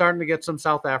 So you're starting to get some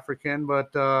South African,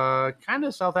 but kind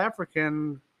of South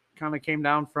African kind of came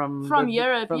down from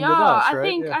Europe. From the Dutch,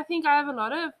 right? I think I have a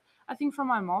lot of. I think from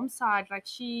my mom's side, like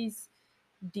she's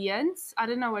Deens. I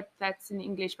don't know what that's in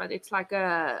English, but it's like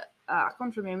I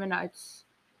can't remember now. It's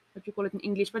what you call it in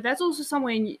English, but that's also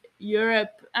somewhere in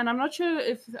Europe. And I'm not sure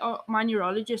if my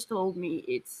neurologist told me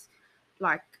it's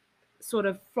like sort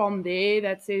of from there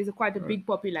that there's quite a big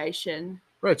population.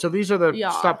 Right. So these are the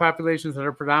stock populations that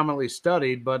are predominantly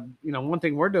studied. But, one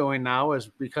thing we're doing now is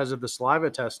because of the saliva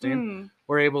testing,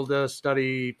 we're able to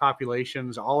study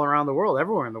populations all around the world,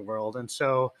 everywhere in the world. And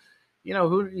so, sure,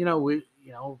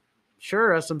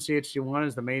 SMCHD1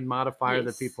 is the main modifier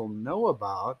that people know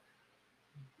about.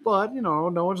 But,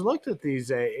 no one's looked at these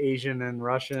Asian and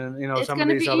Russian, some of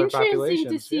these other populations. It's going to be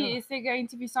interesting to see, is there going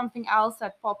to be something else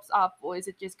that pops up, or is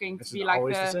it just going to be like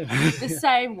the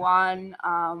same one?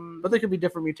 But there could be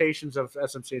different mutations of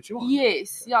SMCHD1.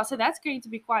 Yes. Yeah, so that's going to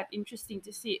be quite interesting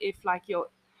to see if like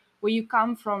where you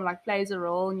come from like plays a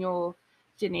role in your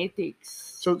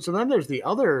genetics. So then there's the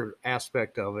other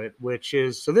aspect of it, which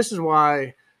is, so this is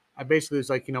why I basically was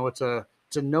like, it's a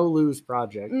no-lose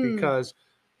project because,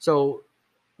 so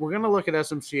we're going to look at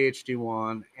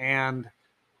SMCHD1 and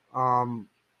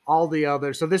all the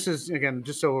other. So this is, again,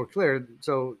 just so we're clear.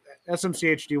 So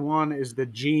SMCHD1 is the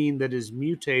gene that is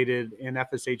mutated in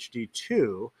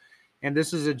FSHD2. And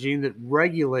this is a gene that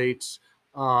regulates,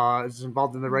 is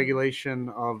involved in the regulation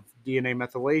of DNA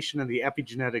methylation and the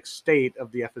epigenetic state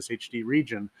of the FSHD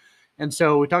region. And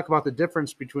so we talk about the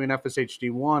difference between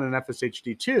FSHD1 and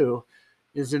FSHD2.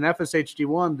 Is in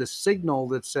FSHD1, the signal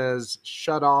that says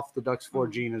shut off the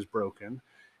DUX4 gene is broken.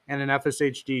 And in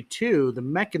FSHD2, the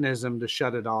mechanism to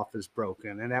shut it off is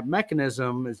broken. And that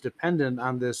mechanism is dependent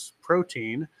on this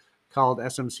protein called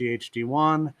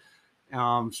SMCHD1,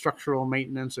 structural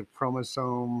maintenance of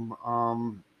chromosome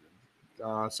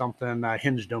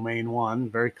hinge domain 1.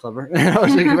 Very clever.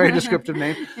 It's a very descriptive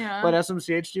name. But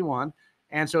SMCHD1.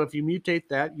 And so if you mutate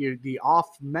that, the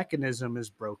off mechanism is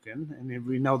broken. And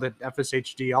we know that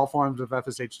FSHD, all forms of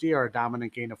FSHD are a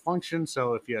dominant gain of function.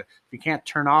 So if you can't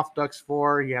turn off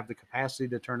DUX4, you have the capacity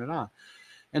to turn it on.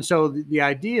 And so the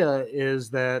idea is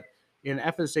that in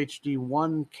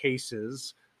FSHD1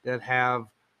 cases that have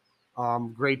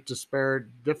great disparate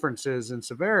differences in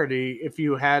severity if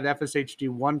you had FSHD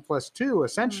 1+2,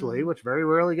 essentially, which very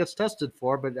rarely gets tested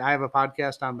for. But I have a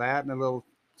podcast on that and a little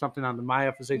something on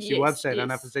my FSHD website on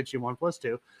FSHD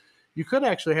 1+2. You could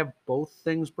actually have both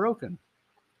things broken.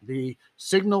 The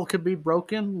signal could be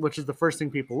broken, which is the first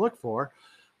thing people look for.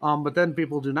 But then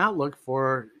people do not look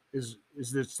for is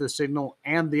this the signal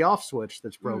and the off switch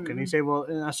that's broken. You say, well,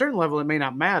 in a certain level, it may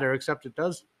not matter, except it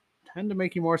does tend to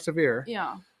make you more severe.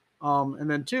 Yeah. And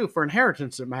then two, for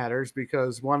inheritance, it matters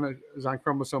because one is on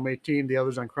chromosome 18, the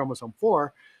other's on chromosome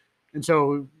 4. And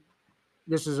so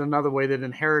this is another way that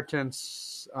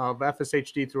inheritance of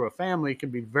FSHD through a family can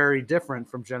be very different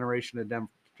from generation to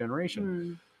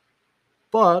generation.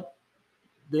 But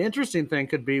the interesting thing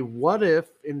could be, what if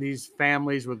in these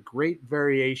families with great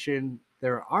variation,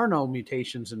 there are no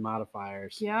mutations and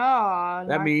modifiers? Yeah.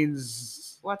 That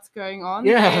means what's going on?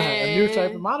 Yeah, there? a new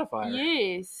type of modifier.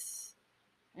 Yes.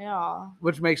 Yeah.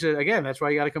 Which makes it, again, that's why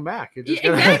you got to come back.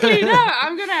 Exactly. No,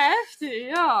 I'm going to have to.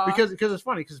 Yeah. Because it's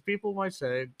funny, because people might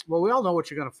say, well, we all know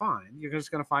what you're going to find. You're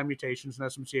just going to find mutations in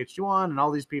SMCHD1, and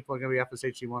all these people are going to be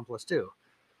FSHD 1+2.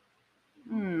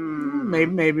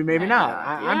 Maybe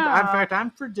not. In fact,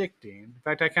 I'm predicting. In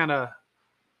fact, I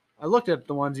looked at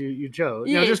the ones you chose.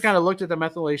 Yes. Just kind of looked at the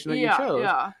methylation that you chose.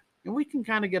 Yeah. And we can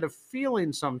kind of get a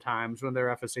feeling sometimes when they're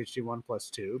FSHD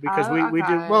 1+2 because we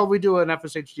do an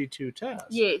FSHD2 test.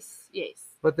 Yes.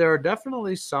 But there are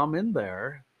definitely some in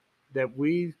there that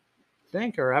we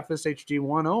think are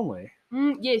FSHD1 only.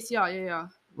 Yes, yeah.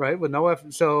 Right, with no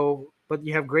but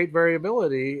you have great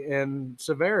variability in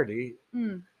severity.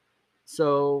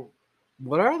 So,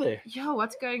 what are they? Yeah,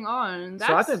 what's going on?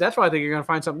 So I think that's why I think you're going to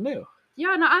find something new.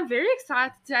 Yeah, no, I'm very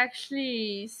excited to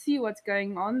actually see what's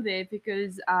going on there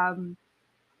because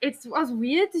it was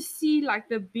weird to see like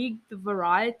the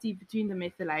variety between the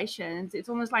methylations. It's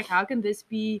almost like, how can this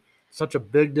be such a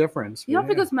big difference? Yeah,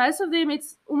 because most of them,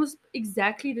 it's almost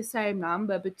exactly the same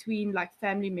number between like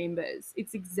family members.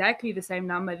 It's exactly the same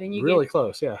number. Then you really get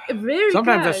close, yeah. Very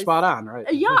Sometimes close. they're spot on, right?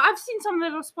 Yeah, I've seen some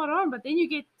that are spot on, but then you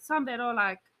get some that are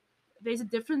like, there's a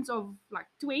difference of like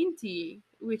 20,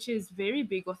 which is very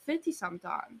big, or 30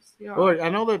 sometimes. Yeah. Well, I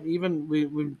know that even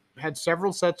we had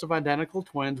several sets of identical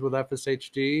twins with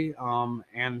FSHD,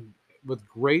 and with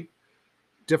great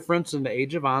difference in the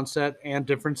age of onset and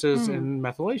differences in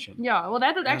methylation. Yeah, well,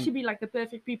 that would actually be like the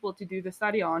perfect people to do the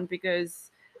study on because,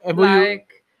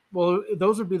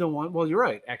 those would be the one. Well, you're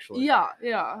right, actually.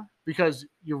 Yeah. Because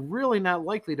you're really not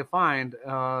likely to find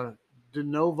de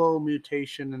novo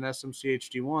mutation in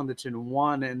SMCHD1 that's in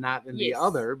one and not in the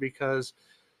other, because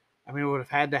it would have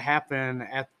had to happen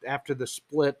after the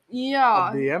split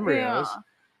of the embryos.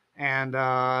 And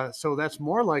so that's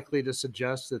more likely to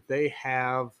suggest that they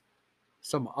have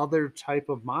some other type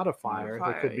of modifier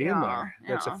that could be in there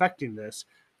that's affecting this.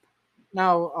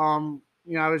 Now, I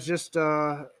was just,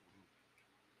 this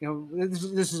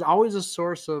is always a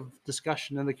source of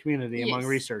discussion in the community among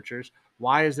researchers.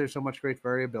 Why is there so much great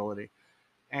variability?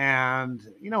 And,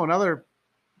 another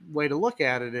way to look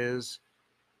at it is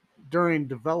during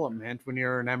development, when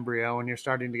you're an embryo and you're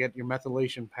starting to get your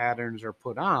methylation patterns are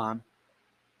put on,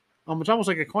 it's almost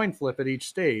like a coin flip at each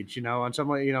stage, and some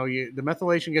way, the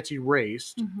methylation gets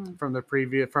erased from your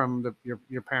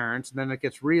parents, and then it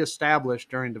gets reestablished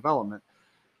during development,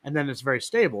 and then it's very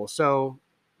stable. So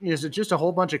is it just a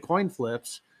whole bunch of coin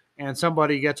flips, and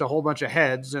somebody gets a whole bunch of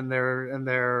heads, and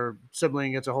their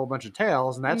sibling gets a whole bunch of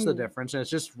tails, and that's the difference, and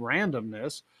it's just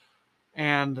randomness.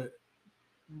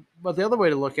 But the other way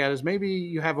to look at it is maybe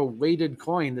you have a weighted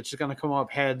coin that's just going to come up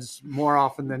heads more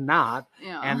often than not,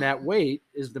 and that weight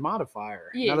is the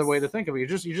modifier. Yes. Another way to think of it, you're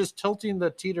just tilting the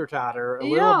teeter-totter a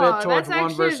little bit towards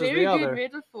one versus the other. That's actually a very good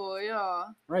metaphor, yeah.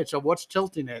 Right, so what's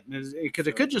tilting it? And it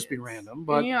could just be random,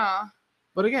 but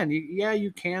But again,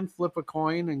 you can flip a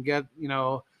coin and get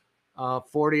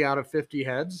 40 out of 50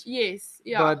 heads. Yes,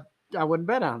 yeah. But I wouldn't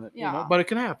bet on it, but it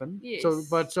can happen. Yes.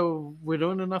 So we're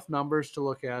doing enough numbers to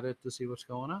look at it to see what's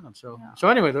going on. So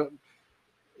anyway,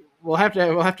 we'll have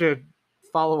to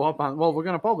follow up on. Well, we're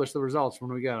going to publish the results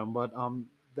when we get them, but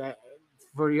that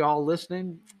for y'all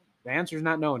listening, the answer's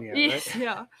not known yet. Yes, right?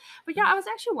 Yeah. But I was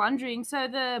actually wondering. So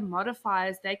the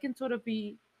modifiers, they can sort of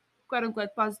be quote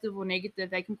unquote positive or negative.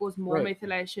 They can cause more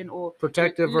methylation or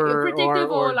protective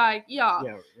or like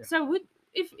So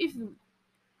if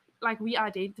like we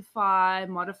identify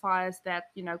modifiers that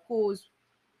cause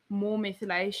more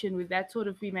methylation, would that sort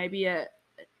of be maybe a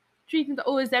treatment,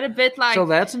 or is that a bit like? So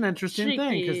that's an interesting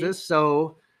thing, because this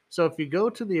so if you go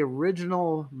to the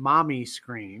original mommy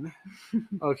screen,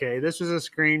 okay, this is a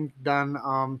screen done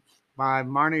by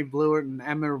Marnie Blewett and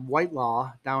Emma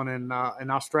Whitelaw down in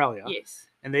Australia. Yes.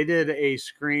 and they did a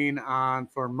screen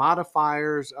for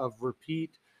modifiers of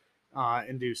repeat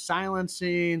induced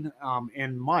silencing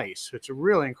in mice. It's a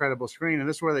really incredible screen, and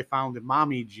this is where they found the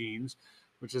mommy genes,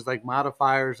 which is like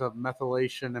modifiers of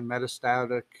methylation and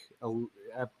metastatic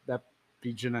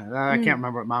epigenetic. I can't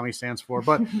remember what mommy stands for,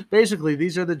 but basically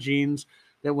these are the genes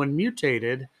that when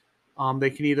mutated, they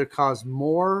can either cause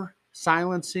more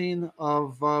silencing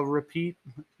of repeat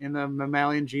in the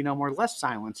mammalian genome or less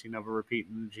silencing of a repeat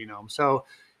in the genome. So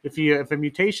if a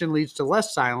mutation leads to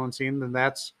less silencing, then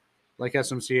that's like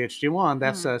SMCHD1,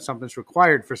 that's something that's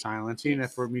required for silencing.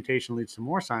 Yes. If a mutation leads to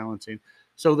more silencing.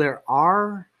 So there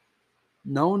are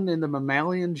known in the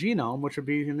mammalian genome, which would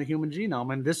be in the human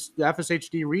genome, and the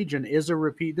FSHD region is a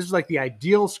repeat. This is like the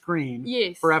ideal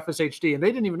screen for FSHD, and they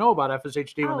didn't even know about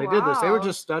FSHD when they did this. They were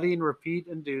just studying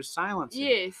repeat-induced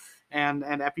silencing and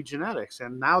epigenetics,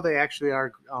 and now they actually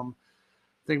are. I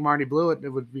think Marty Blewett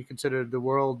would be considered the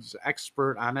world's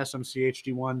expert on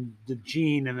SMCHD1, the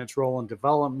gene and its role in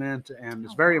development, and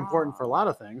it's very important for a lot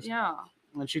of things. Yeah,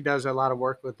 and she does a lot of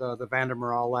work with the Van der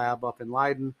Meraal lab up in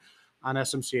Leiden on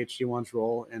SMCHD1's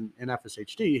role in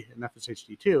FSHD and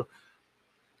FSHD2.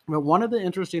 But one of the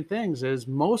interesting things is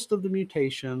most of the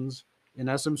mutations in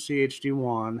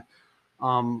SMCHD1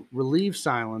 relieve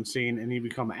silencing and you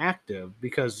become active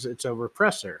because it's a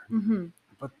repressor. Mm-hmm.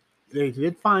 But they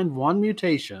did find one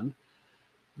mutation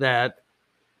that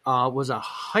was a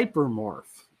hypermorph.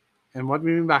 And what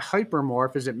we mean by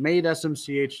hypermorph is it made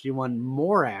SMCHD1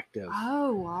 more active.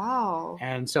 Oh, wow.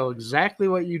 And so exactly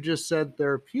what you just said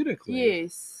therapeutically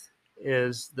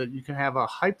is that you can have a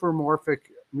hypermorphic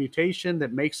mutation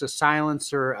that makes a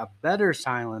silencer a better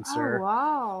silencer. Oh,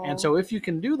 wow. And so if you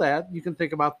can do that, you can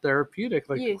think about therapeutic,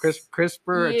 like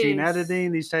CRISPR, gene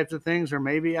editing, these types of things, or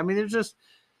maybe, I mean, there's just,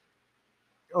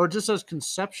 or just as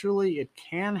conceptually, it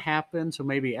can happen. So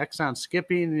maybe exon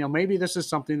skipping, maybe this is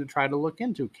something to try to look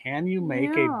into. Can you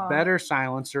make a better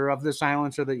silencer of the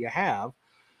silencer that you have?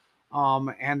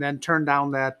 And then turn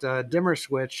down that dimmer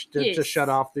switch to shut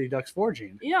off the DUX4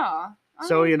 gene. Yeah.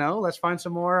 So, let's find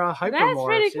some more hypermorphs. That's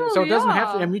pretty cool, so it doesn't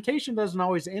have to, a mutation doesn't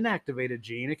always inactivate a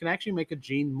gene. It can actually make a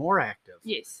gene more active.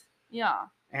 Yes. Yeah.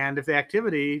 And if the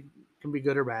activity can be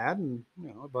good or bad, and,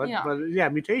 but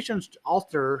mutations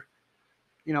alter,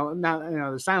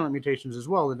 not, the silent mutations as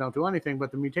well that don't do anything,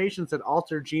 but the mutations that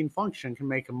alter gene function can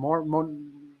make them more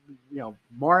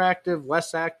active,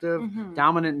 less active,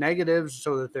 dominant negatives,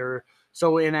 so that they're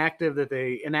so inactive that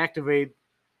they inactivate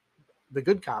the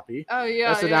good copy. Oh yeah,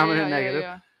 that's the dominant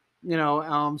negative.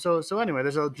 Yeah. So anyway,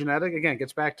 there's a genetic. Again, it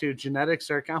gets back to genetics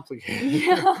are complicated.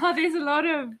 Yeah, there's a lot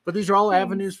of. But these are all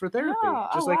avenues for therapy,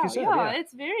 just like you said. Yeah,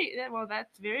 it's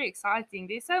that's very exciting.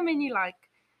 There's so many I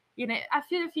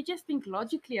feel if you just think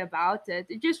logically about it,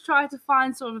 you just try to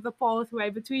find sort of the pathway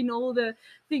between all the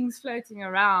things floating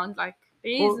around. Like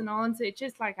there is an answer. It's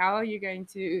just like, how are you going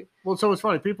to? Well, so it's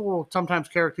funny. People will sometimes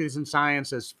characterize in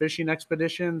science as fishing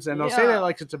expeditions, and they'll say that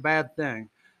like it's a bad thing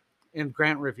in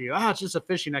grant review. It's just a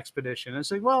fishing expedition. And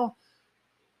it's like, well,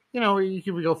 you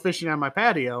can go fishing on my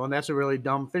patio, and that's a really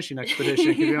dumb fishing expedition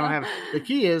because you don't have. The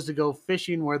key is to go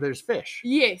fishing where there's fish.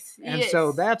 Yes. And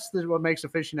so that's what makes a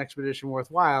fishing expedition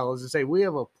worthwhile is to say we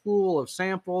have a pool of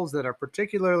samples that are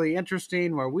particularly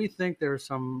interesting where we think there's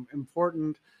some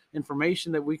important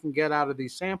information that we can get out of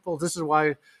these samples. This is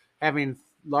why having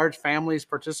large families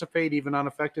participate, even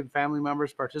unaffected family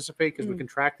members participate, because we can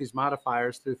track these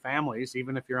modifiers through families,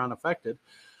 even if you're unaffected.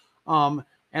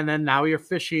 And then now you're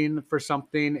fishing for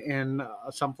something in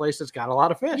some place that's got a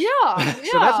lot of fish. Yeah.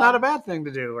 So that's not a bad thing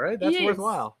to do, right? That's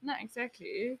worthwhile. No,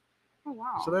 exactly. Oh,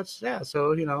 wow. So that's, That's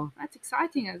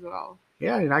exciting as well.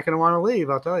 Yeah, you're not going to want to leave,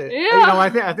 I'll tell you. Yeah.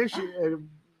 I think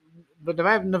but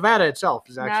Nevada itself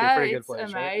is actually a pretty good place.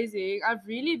 It's amazing. Right? I've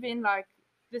really been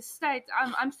the state.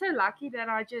 I'm so lucky that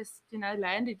I just,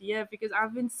 landed here because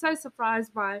I've been so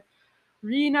surprised by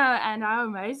Reno and how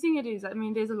amazing it is. I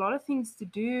mean, there's a lot of things to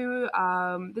do.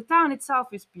 The town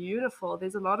itself is beautiful.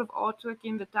 There's a lot of artwork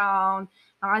in the town,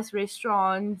 nice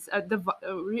restaurants, a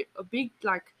big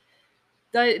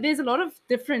there's a lot of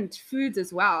different foods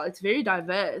as well. It's very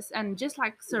diverse and just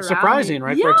surprising,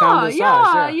 right? For a town this size.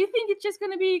 Yeah, you think it's just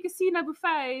going to be casino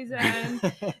buffets and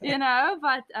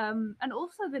but and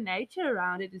also the nature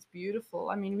around it is beautiful.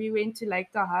 I mean, we went to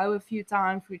Lake Tahoe a few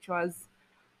times, which was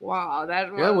wow.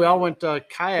 That was we all went kayak.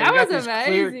 That was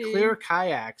amazing. Clear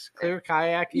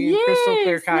kayaking, crystal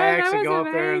clear kayaks, and go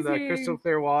up there in the crystal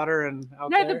clear water and out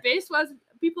there. The best was.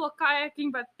 People are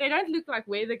kayaking, but they don't look like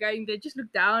where they're going. They just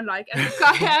look down at the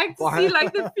kayak to see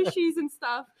the fishies and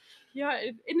stuff. yeah,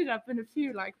 it ended up in a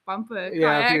few like bumper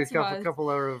Yeah, a kayaks. couple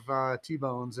of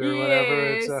T-bones or whatever.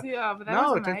 It's Yes, yeah, but that was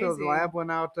no, I took the amazing. lab,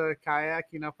 went out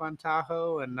kayaking up on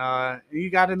Tahoe, and you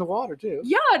got in the water too.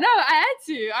 Yeah, no, I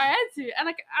had to, and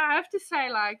like I have to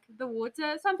say, like the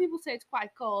water. Some people say it's quite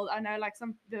cold. I know, like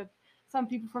some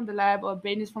people from the lab, or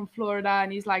Ben is from Florida,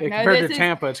 and he's like, Yeah, no, compared to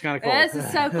Tampa, it's kind of cold. this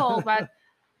is so cold. But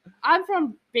I'm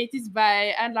from Betty's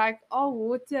Bay, and like our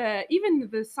water, even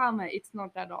the summer, it's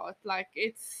not that hot. Like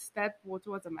that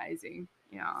water was amazing.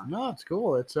 Yeah. No, it's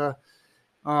cool. It's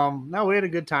no, we had a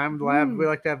good time. The lab, we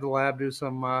like to have the lab do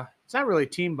some. It's not really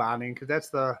team bonding because that's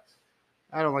the.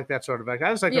 I don't like that sort of act. I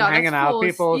just like them hanging out.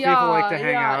 People like to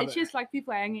hang out. It's just like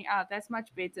people hanging out. That's much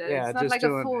better. Yeah, it's not like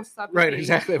a forced type of right, thing.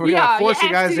 exactly. We're gonna force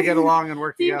you guys to get along and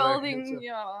work team together. building,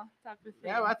 type of thing.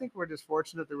 Yeah, I think we're just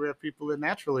fortunate that we have people that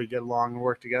naturally get along and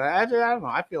work together. I don't know.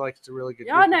 I feel like it's a really good.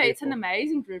 Yeah, no, it's an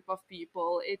amazing group of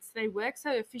people. They work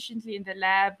so efficiently in the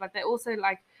lab, but they also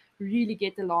like really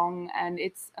get along, and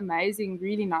it's amazing.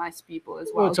 Really nice people as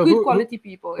well. So good quality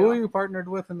people. Who are you partnered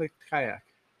with in the kayak?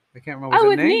 I can't remember. Was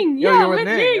with Ning. Yeah, with Ning.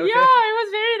 Ning. Okay. Yeah, it was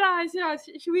very nice.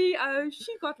 Yeah,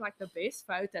 she got like the best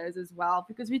photos as well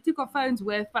because we took our phones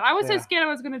with. But I was so scared I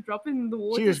was going to drop in the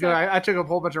water. She was good. I took a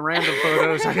whole bunch of random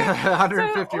photos. I got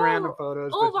 150 random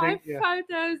photos. All my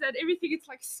photos and everything, it's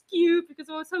like skewed because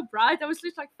it was so bright. I was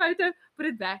just like, photo, put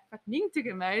it back. But Ning took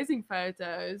amazing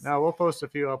photos. No, we'll post a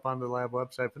few up on the lab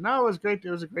website. But no, it was great.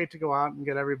 It was great to go out and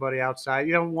get everybody outside.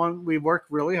 We worked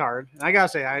really hard. And I got to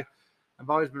say, I've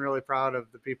always been really proud of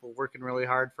the people working really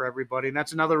hard for everybody. And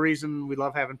that's another reason we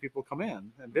love having people come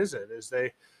in and visit is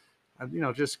they,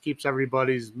 just keeps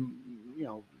everybody's,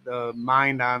 the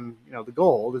mind on, the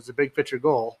goal. It's a big picture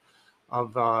goal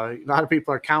of a lot of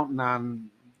people are counting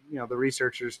on, the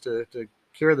researchers to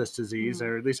cure this disease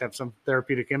or at least have some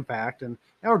therapeutic impact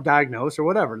or diagnose or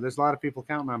whatever. There's a lot of people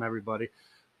counting on everybody,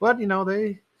 but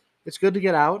it's good to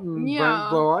get out and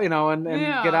blow,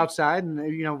 and get outside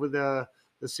and, with the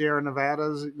Sierra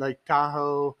Nevadas, like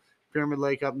Tahoe, Pyramid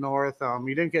Lake up north.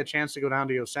 You didn't get a chance to go down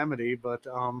to Yosemite, but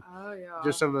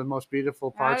just some of the most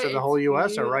beautiful parts of the whole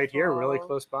U.S. are right here, really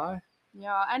close by.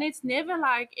 Yeah, and it's never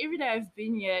like every day I've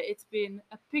been here, it's been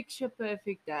a picture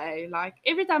perfect day. Like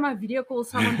every time I video call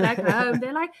someone back home,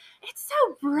 they're like, "It's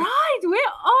so bright. Where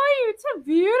are you? It's so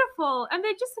beautiful." And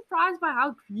they're just surprised by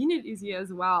how green it is here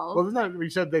as well. Well, isn't that you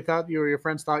said your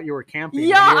friends thought you were camping?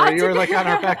 Yeah, you were like on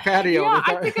our back patio. Yeah,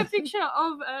 I took a picture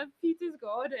of Peter's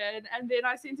garden and then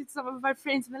I sent it to some of my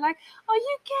friends and they're like, "Are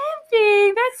you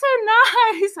camping? That's so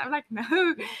nice." I'm like,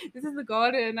 "No, this is the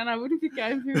garden and I wouldn't be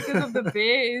camping because of the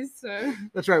bears." So.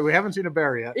 That's right. We haven't seen a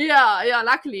bear yet. Yeah.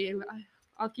 Luckily,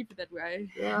 I'll keep it that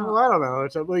way. Yeah. Well, I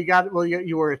don't know.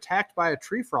 You were attacked by a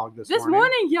tree frog this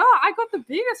morning. Yeah, I got the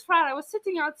biggest fright. I was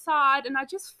sitting outside and I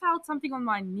just felt something on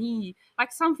my knee,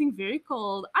 like something very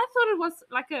cold. I thought it was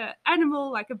like an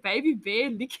animal, like a baby bear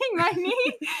licking my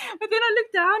knee. But then I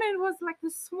looked down and it was like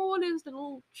the smallest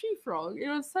little tree frog. It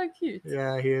was so cute.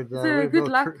 Yeah, he had. Good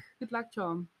luck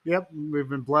charm. Yep, we've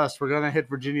been blessed. We're going to hit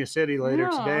Virginia City later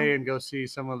today and go see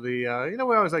some of the,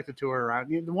 we always like to tour around.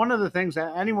 One of the things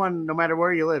that anyone, no matter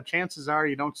where you live, chances are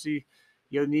you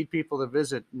need people to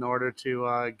visit in order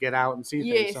to get out and see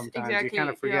things sometimes. Exactly. You kind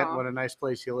of forget what a nice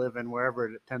place you live in, wherever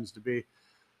it tends to be.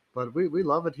 But we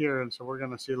love it here, and so we're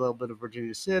going to see a little bit of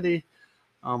Virginia City,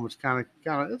 which kind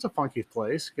of, it's a funky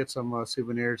place. Get some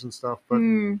souvenirs and stuff. But,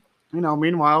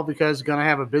 meanwhile, because you're going to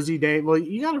have a busy day, well,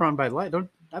 you got to run by light.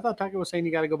 I thought Taka was saying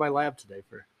you got to go by lab today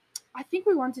for. I think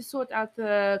we want to sort out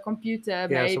the computer.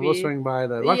 Yeah, maybe. So we'll swing by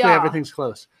the. Luckily, everything's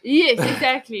close. Yes,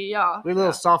 exactly. Yeah. We had a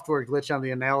little software glitch on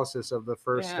the analysis of the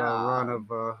first run of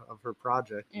her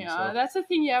project. Yeah, that's the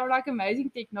thing. You have like amazing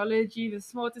technology, the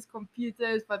smartest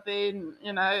computers, but then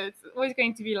it's always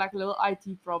going to be like a little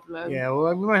IT problem. Yeah,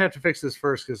 well, we might have to fix this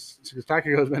first because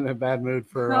Takago's been in a bad mood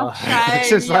for okay,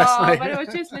 since last night. But it was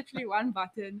just literally one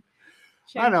button.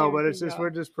 I know, but it's just we're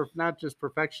just not just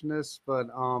perfectionists, but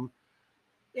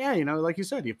yeah, like you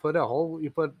said, you put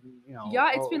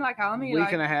yeah, it's been like how many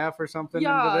week and a half or something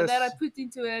into this. That I put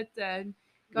into it and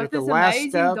got this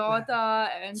amazing data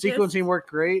and sequencing worked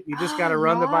great. You just got to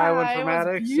run the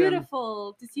bioinformatics. It was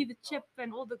beautiful to see the chip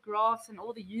and all the graphs and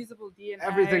all the usable DNA.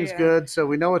 Everything's good, so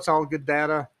we know it's all good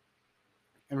data.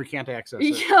 And we can't access it.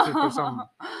 It's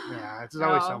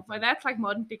always something. But that's like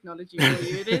modern technology for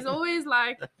you. There's always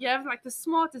like, you have like the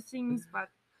smartest things, but.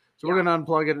 So we're going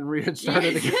to unplug it and restart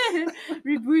it again.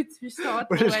 Restart.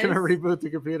 We're just going to reboot the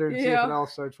computer and see if it all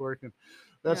starts working.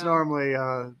 That's normally,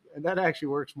 and that actually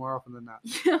works more often than not.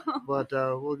 Yeah. But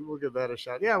we'll give that a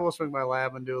shot. Yeah, we'll swing by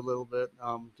lab and do a little bit,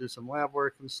 do some lab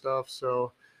work and stuff.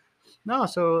 So,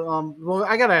 well,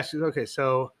 I got to ask you, okay,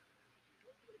 so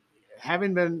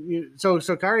having been so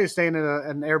Kari is staying in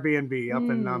an Airbnb up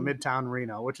in Midtown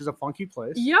Reno, which is a funky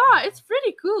place. Yeah, it's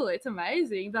pretty cool. It's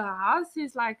amazing. The house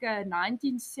is like a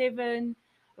 1907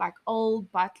 like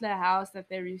old butler house that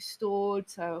they restored.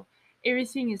 So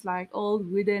everything is like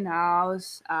old wooden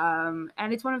house. And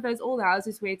it's one of those old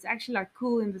houses where it's actually like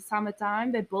cool in the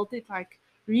summertime. They built it like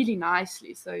really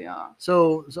nicely. So yeah.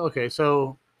 So okay,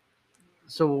 so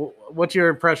what's your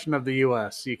impression of the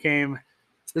U.S.? You came.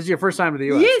 This is your first time to the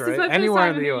U.S., Yes, right? it's my first Anywhere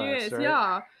time in the in U.S., right?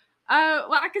 yeah.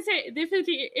 Well, I can say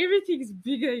definitely everything's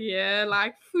bigger here.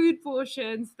 Like food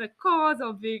portions, the cars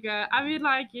are bigger. I mean,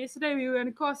 like yesterday we were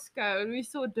in Costco and we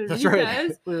saw Doritos. That's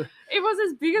right. It was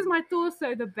as big as my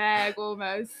torso, the bag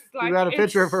almost. Like you got a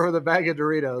picture of her with a bag of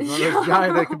Doritos. One of those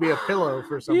giant that could be a pillow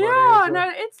for somebody. Yeah,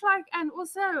 no, it's like, and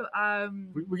also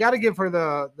we got to give her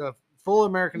the full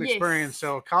American experience.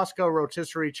 So Costco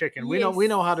rotisserie chicken. We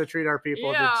know how to treat our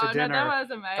people to dinner. No, that was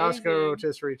amazing. Costco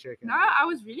rotisserie chicken. No, I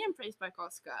was really impressed by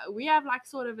Costco. We have like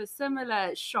sort of a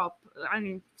similar shop. I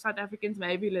mean, South Africans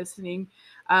may be listening.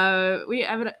 We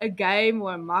have a game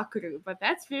or a makro, but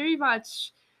that's very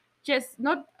much just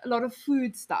not a lot of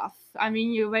food stuff. I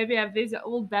mean, you maybe have this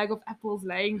old bag of apples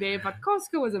laying there, but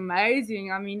Costco was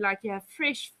amazing. I mean, like you have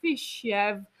fresh fish, you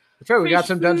have. That's right. We got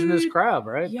some food. Dungeness crab,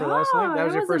 right? Yeah, for last night. That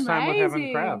was your first amazing. time with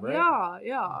having crab, right?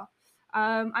 Yeah.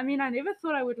 I mean, I never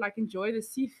thought I would like enjoy the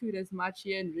seafood as much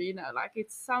here in Reno. Like,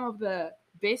 it's some of the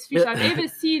best fish I've ever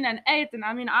seen and ate. And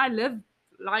I mean, I live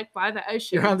like by the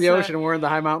ocean. You're on the ocean, and we're in the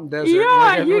high mountain desert.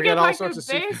 Yeah, you get all like sorts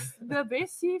the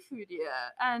best seafood here.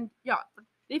 And yeah,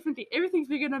 definitely everything's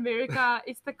big in America.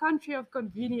 It's the country of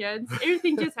convenience.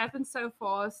 Everything just happens so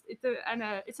fast.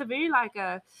 It's a very like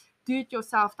a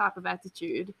do-it-yourself type of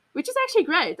attitude, which is actually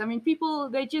great. I mean,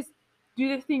 people, they just do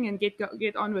their thing and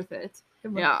get on with it.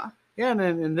 Yeah. Yeah, and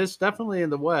in this, definitely in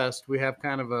the West, we have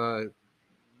kind of a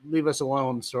leave us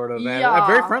alone sort of. Yeah.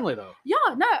 Very friendly, though.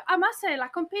 Yeah, no, I must say,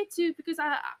 like, compared to, because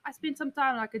I spent some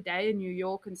time, like, a day in New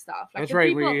York and stuff. Like, that's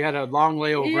right. People, we had a long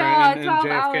layover in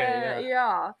JFK.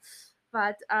 Yeah.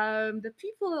 But the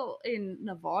people in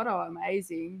Nevada are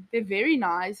amazing. They're very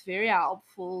nice, very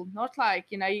helpful. Not like,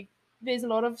 there's a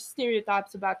lot of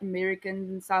stereotypes about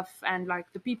Americans and stuff, and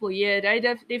like the people here, they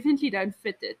definitely don't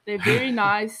fit it. They're very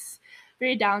nice,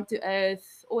 very down to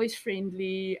earth, always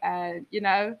friendly, and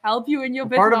help you in your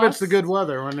business. Part of it's the good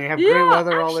weather. When they have great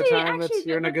weather all the time,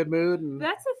 you're in a good mood. And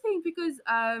that's the thing, because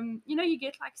you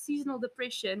get like seasonal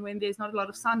depression when there's not a lot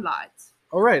of sunlight.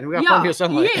 Oh, right. We got plenty of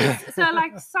sunlight. Yes. So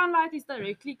like sunlight is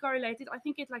directly correlated. I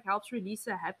think it like helps release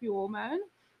a happy hormone.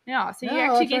 Yeah, so you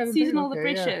actually get seasonal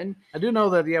depression. Yeah. I do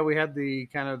know that, we had the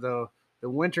kind of the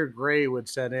winter gray would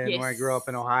set in when I grew up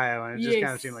in Ohio, and it just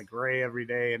kind of seemed like gray every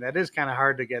day, and that is kind of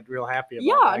hard to get real happy about.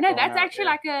 Yeah, no, that's actually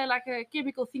like a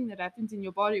chemical thing that happens in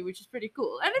your body, which is pretty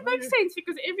cool. And it makes sense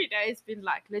because every day it's been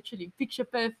like literally picture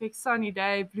perfect, sunny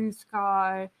day, blue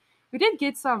sky. We did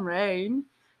get some rain.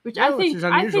 Which I think is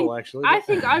unusual, actually. I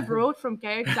think I brought from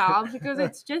Cape Town because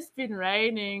it's just been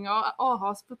raining. Our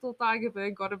hospital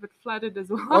Tigerberg got a bit flooded as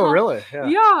well. Oh, really?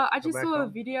 Yeah, I just saw a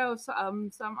video of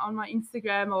some on my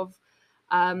Instagram of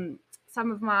some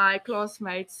of my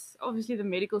classmates, obviously the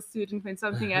medical student, when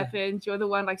something happens, you're the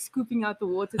one like scooping out the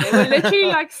water. They were literally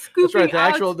like scooping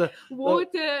out water.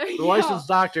 The licensed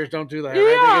doctors don't do that.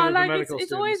 Yeah, right? like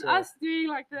it's always us doing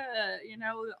like the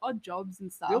the odd jobs and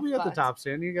stuff. You'll be at the top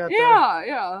soon. You got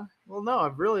yeah. Well, no,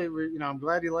 I'm really I'm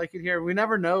glad you like it here. We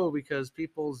never know because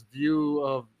people's view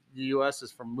of the U.S.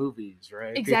 is from movies,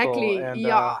 right? Exactly.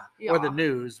 Or the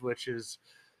news, which is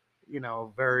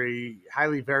very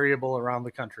highly variable around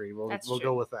the country. We'll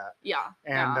go with that. Yeah.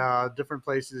 And different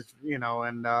places, and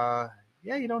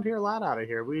you don't hear a lot out of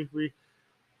here.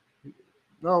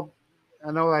 Well,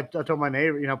 I know I told my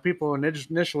neighbor, people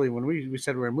initially when we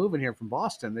said we were moving here from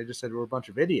Boston, they just said we're a bunch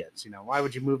of idiots. Why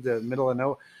would you move to the middle of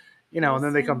nowhere? And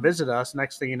then they come visit us.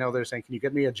 Next thing you know, they're saying, "Can you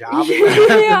get me a job at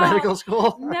the medical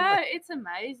school?" No, it's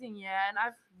amazing, and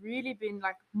I've really been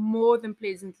like more than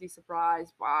pleasantly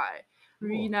surprised by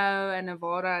Reno and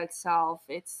Nevada itself.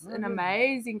 It's an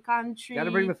amazing country. Got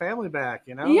to bring the family back,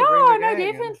 Yeah, no,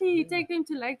 definitely take them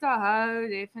to Lake Tahoe.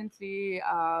 Definitely.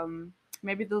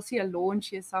 Maybe they'll see a launch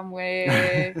here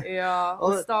somewhere. Yeah,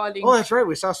 or Starlink. Oh, that's right.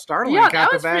 We saw Starlink. Yeah,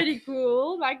 that was pretty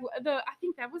cool. Like I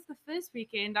think that was the first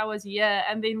weekend I was here,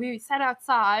 and then we sat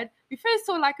outside. We first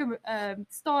saw like a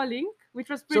Starlink, which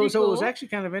was pretty cool. So it was actually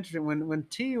kind of interesting when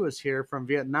T was here from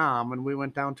Vietnam, and we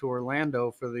went down to Orlando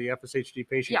for the FSHD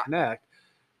Patient Connect.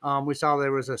 We saw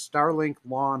there was a Starlink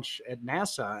launch at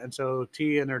NASA, and so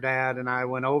T and her dad and I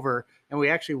went over, and we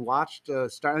actually watched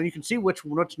Starlink. And you can see which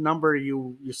number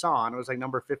you saw, and it was like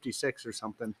number 56 or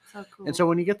something. So cool. And so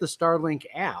when you get the Starlink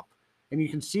app, and you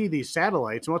can see these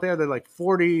satellites. And what they are, they're like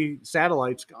 40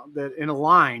 satellites that in a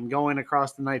line going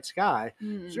across the night sky.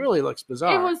 It really looks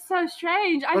bizarre. It was so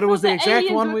strange. But it was the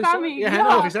exact one we saw. Yeah, I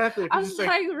know, exactly. I was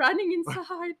like running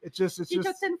inside. It's just.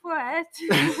 For it.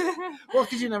 Well,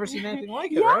 because you've never seen anything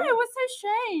like it, yeah, right? it was so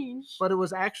strange. But it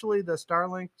was actually the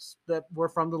Starlinks that were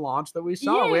from the launch that we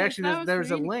saw. Yes, We actually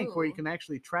there's really a link cool. where you can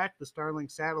actually track the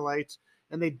Starlink satellites,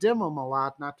 and they dim them a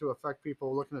lot not to affect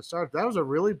people looking at stars. That was a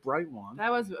really bright one.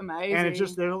 That was amazing. And it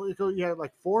just you had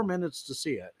like 4 minutes to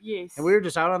see it. Yes. And we were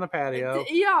just out on the patio.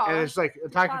 Yeah. And it's like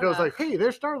Takiko's like, hey,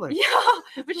 there's Starlink.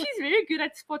 Yeah, but she's very good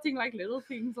at spotting like little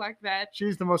things like that.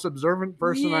 She's the most observant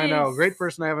person I know. Great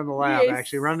person to have in the lab,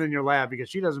 actually, running in your lab, because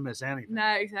she doesn't miss anything.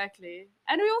 No, exactly.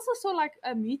 And we also saw like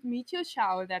a meteor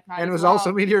shower that night. And it was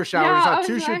also meteor shower. Yeah,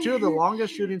 we saw two of the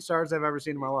longest shooting stars I've ever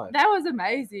seen in my life. That was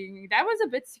amazing. That was a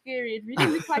bit scary. It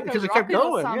really looked like a rocket it kept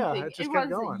going. or something. Yeah, it just kept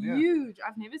going. Huge.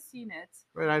 I've never seen it.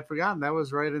 Right, I'd forgotten. That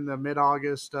was right in the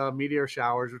mid-August meteor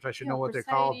showers, which I should know what they're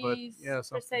called. But yeah,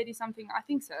 something. I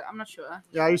think so. I'm not sure.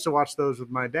 Yeah, I used to watch those with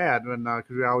my dad because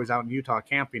we were always out in Utah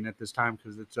camping at this time,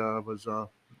 because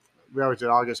we always did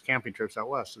August camping trips out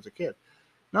west as a kid.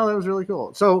 No, that was really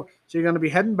cool. So you're going to be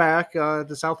heading back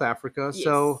to South Africa. Yes.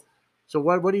 So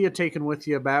what are you taking with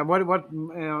you back? What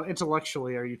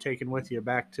intellectually are you taking with you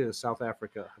back to South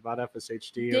Africa about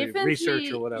FSHD or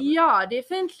research or whatever? Yeah,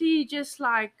 definitely. Just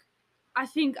like I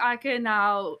think I can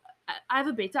now. I have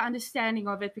a better understanding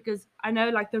of it because I know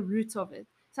like the roots of it.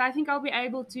 So I think I'll be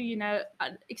able to,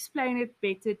 explain it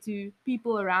better to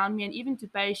people around me and even to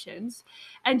patients,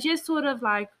 and just sort of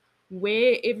like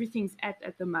where everything's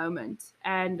at the moment.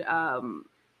 And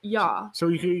yeah. So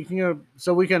you can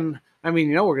so we can. I mean,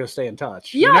 we're going to stay in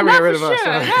touch. Yeah, you never no, get rid for of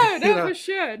sure. us. No, for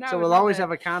sure. No, so we'll always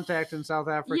have a contact in South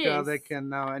Africa that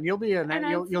can, and you'll be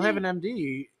you'll have an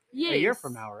MD a year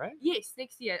from now, right? Yes,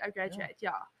 next year I graduate.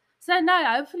 Yeah. So no,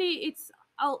 hopefully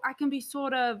I can be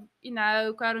sort of,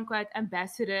 quote unquote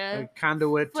ambassador, a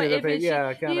conduit to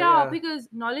the because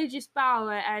knowledge is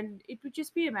power, and it would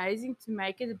just be amazing to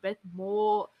make it a bit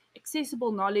more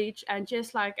accessible knowledge and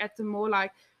just like at the more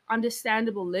like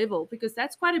understandable level, because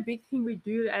that's quite a big thing we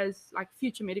do as like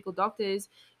future medical doctors.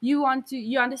 You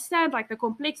understand like the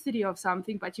complexity of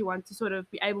something, but you want to sort of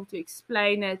be able to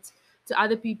explain it to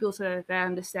other people so that they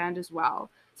understand as well.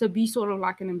 So be sort of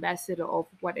like an ambassador of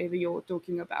whatever you're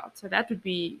talking about. So that would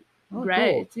be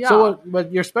great. Cool. Yeah. So but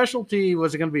your specialty,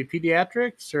 was it going to be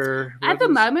pediatrics or? At the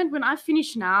moment, when I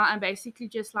finish now, I'm basically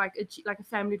just like a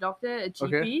family doctor, a GP.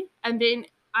 Okay. And then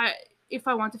if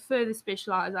I want to further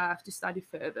specialize, I have to study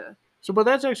further. So, but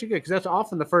that's actually good, because that's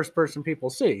often the first person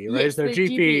people see, right? Yes, is their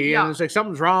GP, and it's like,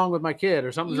 something's wrong with my kid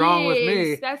or something's wrong with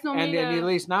me. That's normally and at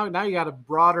least now you got a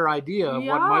broader idea of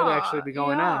what might actually be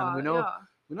going on. And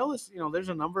we know this, there's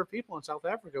a number of people in South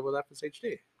Africa with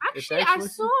FSHD. Actually, I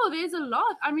saw there's a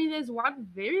lot. I mean, there's one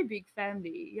very big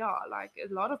family. Yeah, like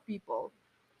a lot of people.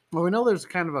 Well, we know there's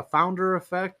kind of a founder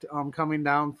effect coming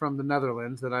down from the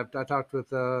Netherlands that I talked with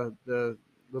the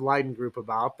Leiden group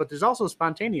about, but there's also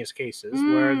spontaneous cases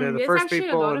where they're the first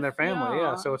people in their family.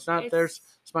 Yeah, so there's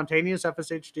spontaneous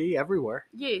FSHD everywhere.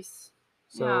 Yes.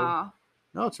 So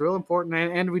no, it's real important,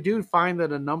 and we do find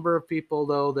that a number of people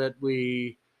though that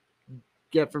we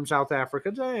get from South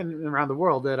Africa and around the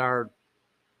world that are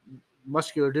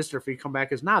muscular dystrophy come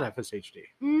back as not FSHD.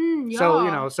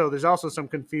 So so there's also some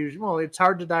confusion. Well, it's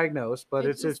hard to diagnose, but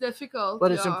it's difficult.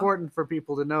 But it's important for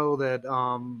people to know that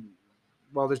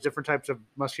there's different types of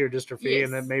muscular dystrophy,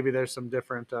 and then maybe there's some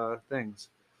different things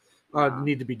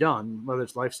need to be done, whether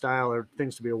it's lifestyle or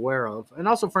things to be aware of, and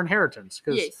also for inheritance.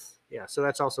 So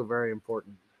that's also very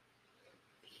important.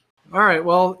 All right,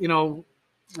 well,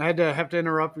 I have to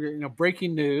interrupt.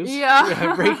 Breaking news.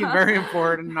 Yeah. Breaking, very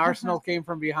important. Arsenal came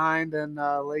from behind and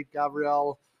late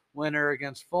Gabriel winner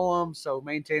against Fulham, so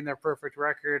maintain their perfect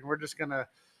record. And we're just gonna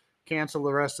cancel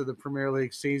the rest of the Premier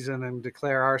League season and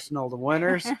declare Arsenal the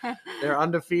winners. They're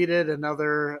undefeated,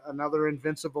 another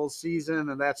invincible season,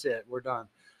 and that's it. We're done.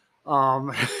 So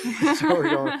we're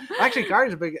going. Actually,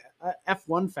 Kari's a big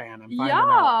F1 fan. I'm finding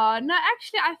out. No,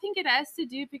 actually, I think it has to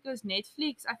do because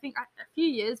Netflix. I think a few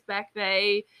years back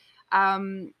they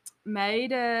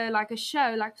made a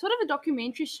show, like sort of a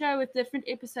documentary show with different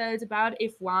episodes about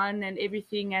F1 and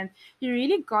everything, and you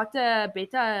really got a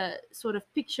better sort of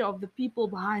picture of the people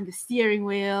behind the steering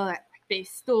wheel, like their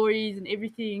stories and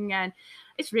everything, and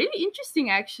it's really interesting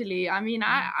actually. I mean,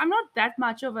 I'm not that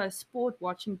much of a sport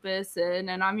watching person,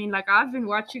 and I mean, like I've been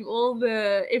watching all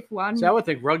the F1. So I would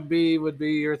think rugby would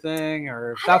be your thing,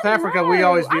 or South Africa, we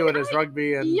always view it as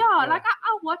rugby. And like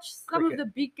I watch some of the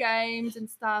big games and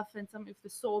stuff, and some of the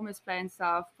Stormers play and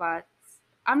stuff, but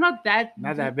I'm not that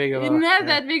big of a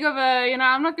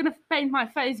I'm not gonna paint my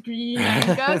face green and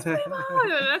go that's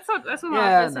not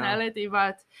my personality,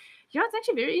 but it's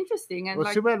actually very interesting. And well,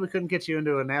 it's too bad we couldn't get you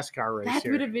into a NASCAR race. That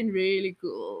would have been really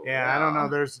cool. Yeah, I don't know.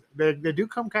 They do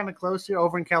come kind of close here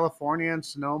over in California and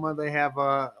Sonoma. They have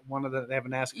they have a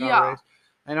NASCAR race,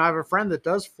 and I have a friend that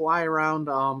does fly around.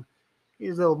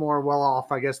 He's a little more well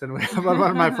off, I guess, than we have. But one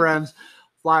of my friends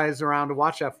flies around to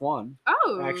watch F1.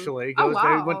 Oh, actually,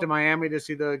 wow. They went to Miami to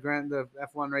see the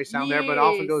F1 race down there, but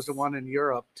often goes to one in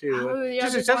Europe too. Oh, yeah,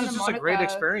 it says it's just a great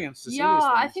experience to see these things.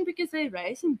 I think because they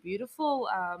race in beautiful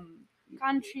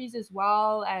countries as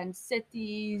well and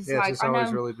cities. Yeah, it's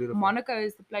always really beautiful. Monaco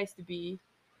is the place to be.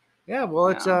 Yeah, well,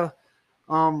 it's a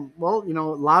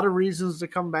lot of reasons to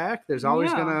come back. There's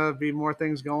always going to be more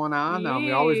things going on.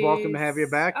 We're always welcome to have you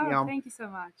back. Thank you so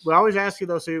much. We always ask you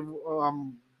though,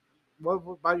 what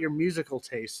about your musical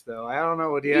taste, though? I don't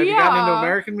know. Have you gotten into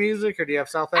American music, or do you have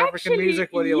South African music?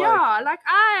 What do you like? Yeah, like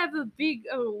I have a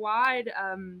wide.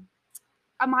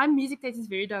 My music taste is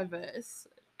very diverse.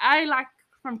 I like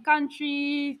from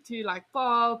country to like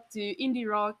pop to indie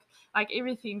rock, like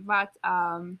everything. But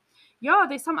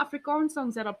there's some Afrikaans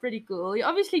songs that are pretty cool. You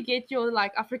obviously get your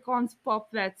like Afrikaans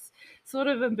pop that's sort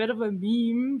of a bit of a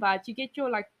meme, but you get your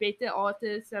like better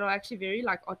artists that are actually very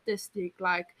like artistic,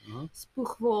 like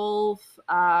Spoegwolf.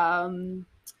 I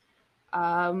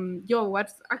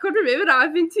can't remember now.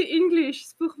 I've been to English.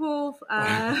 Spoegwolf.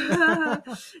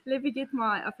 Let me get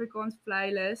my Afrikaans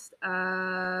playlist.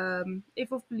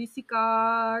 F of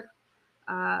Politicar.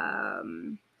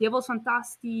 Devils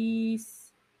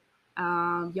Fantasties.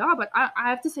 But I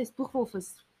have to say Spoegwolf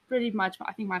is pretty much,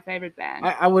 I think, my favorite band.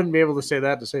 I wouldn't be able to say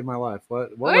that to save my life.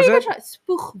 What was it?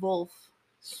 Spoegwolf.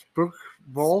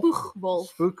 Spoegwolf?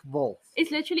 Spoegwolf.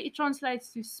 It translates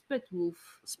to spit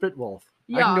wolf. Spitwolf.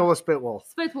 Yeah. I can go with Spitwolf.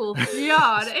 Spitwolf.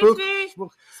 Yeah.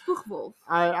 Spoegwolf.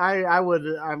 I would.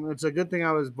 It's a good thing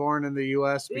I was born in the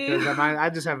U.S. because I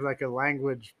just have like a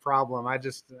language problem. I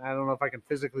don't know if I can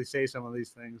physically say some of these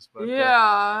things. But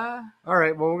all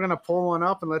right. Well, we're gonna pull one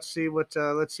up and let's see what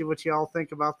y'all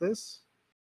think about this.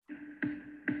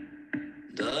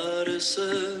 Daar is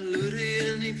 'n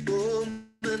loerie in die boom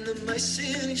en 'n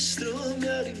meisie in die stroom,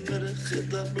 ja die middag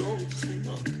het daar blond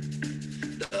gemaak.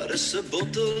 Daar is 'n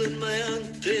bottel in my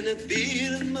hand en 'n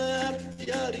bier in my hart,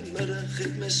 ja die middag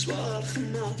het my swaar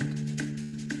gemaak.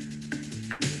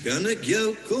 Kan ek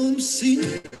jou kom sien?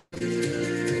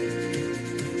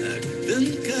 Ek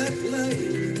dink ek bly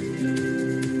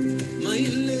my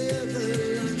lewe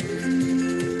lang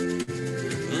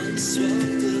aan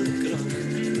swarte krag.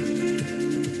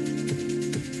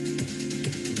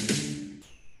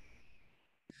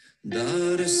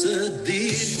 Daar is 'n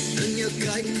dier in jou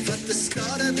kyk wat 'n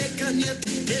skade weg kan jy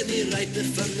en die ruite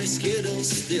van my skedel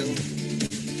steel.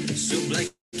 So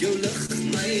blyk jou lig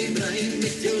my brein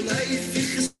met jou lyfie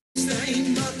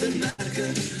gestein watermerke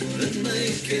in my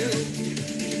keel.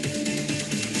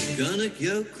 Kan ek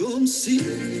jou kom sien?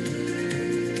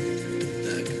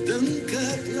 Ek dink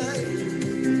ek ly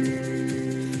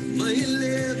my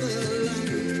lewe lang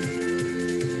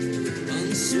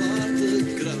aan swarte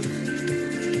krag.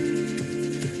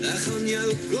 Ek gaan jou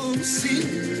kom sien.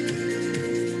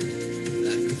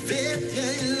 Ek weet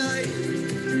jy ly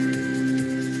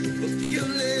op jou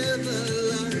lewe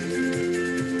lang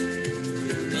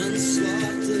aan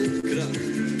swarte krag.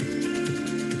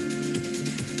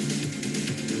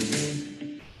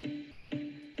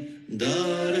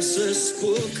 Daar is 'n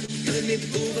spook in die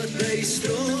poel wat by die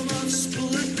stroom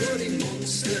afspoel en oor die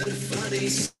monster van die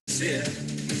see.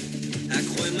 Ek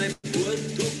gooi my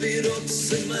boot op die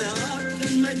rots in my hart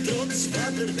en my trots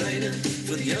waterwyne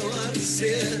van jou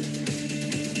hartseer.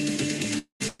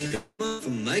 Maar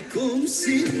vir my kom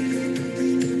sien,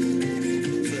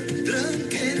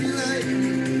 verdrink en ly,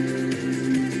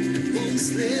 ons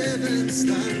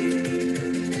lewensstand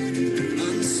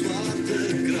aan swarte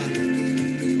krag.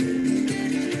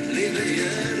 Liewe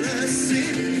Here,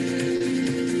 sien,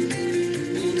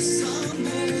 ons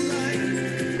samen ly,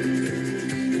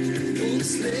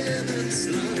 ons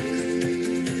levenslang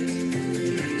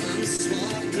aan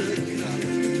swarte krag.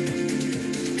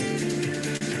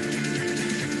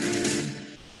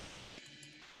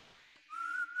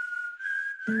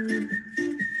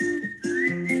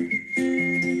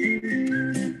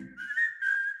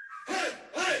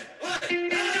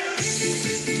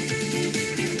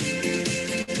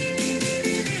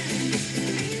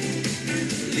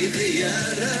 Liewe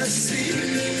Here,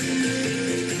 sien,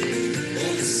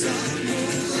 ons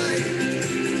samen ly,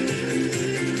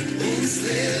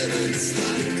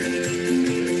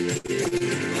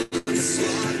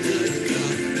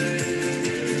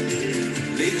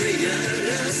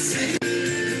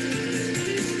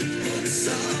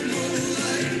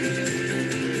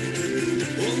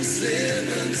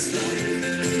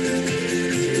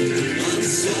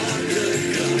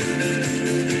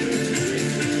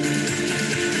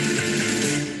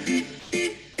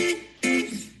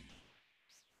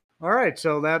 All right,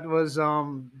 so that was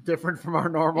different from our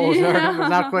normal. It was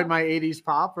not quite my 80s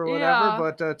pop or whatever, Yeah.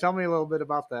 but tell me a little bit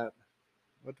about that.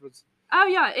 What was Oh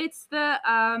yeah, it's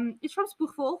from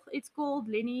Spoegvol. It's called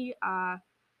Lenny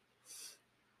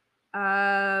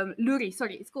Luri.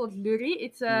 Sorry, it's called Luri.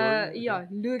 It's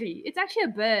Luri. It's actually a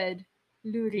bird.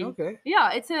 Luri. Okay.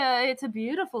 Yeah, it's a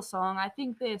beautiful song. I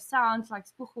think the sound, like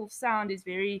Spoegvol's sound, is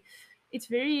very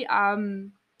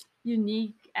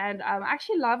unique, and I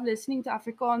actually love listening to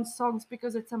Afrikaans songs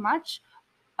because it's a much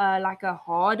like a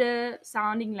harder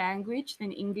sounding language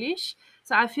than English.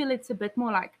 So I feel it's a bit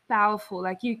more like powerful.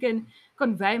 Like you can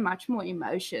convey much more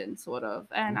emotion, sort of.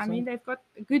 And I mean, they've got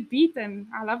a good beat, and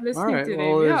I love listening to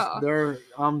them. Yeah, they're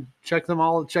check them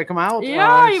out.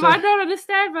 Yeah, you might not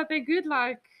understand, but they're good.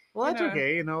 Like, well, that's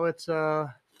okay.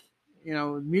 It's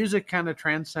music kind of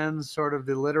transcends sort of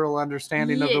the literal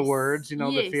understanding of the words. The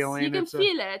feeling. You can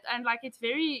feel it, and like you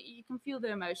can feel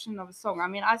the emotion of a song. I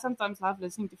mean, I sometimes love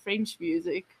listening to French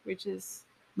music, which is.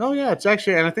 No, yeah, it's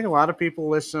actually, and I think a lot of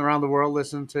people around the world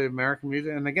listen to American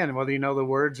music. And again, whether you know the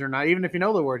words or not, even if you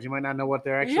know the words, you might not know what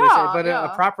they're actually saying. But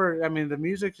the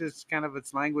music is kind of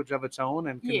its language of its own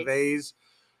and conveys.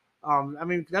 I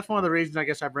mean, that's one of the reasons I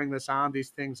guess I bring these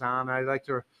things on. I like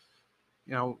to,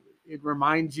 it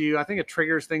reminds you, I think it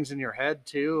triggers things in your head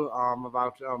too,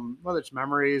 about whether it's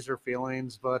memories or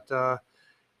feelings, but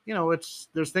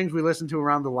there's things we listen to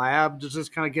around the lab.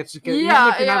 Just kind of even if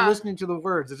you're not listening to the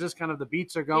words, it's just kind of the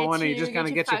beats are going and you just kind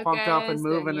of get you pumped up and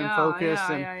moving and focused.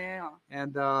 So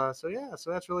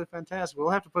that's really fantastic. We'll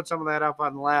have to put some of that up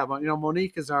on the lab.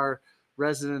 Monique is our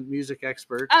resident music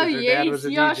expert. Oh, her dad was a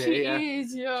DJ. She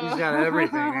is. Yeah. She's got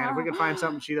everything, man. If we can find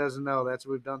something she doesn't know,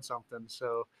 we've done something.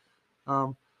 So,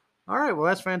 all right, well,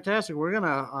 that's fantastic. We're going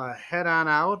to head on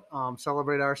out,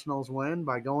 celebrate Arsenal's win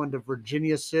by going to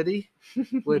Virginia City,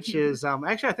 which is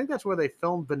actually, I think that's where they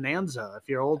filmed Bonanza. If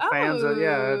you're old fans of,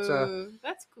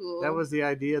 that's cool. That was the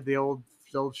idea of the old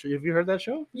show. Have you heard that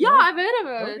show? Yeah, I've heard of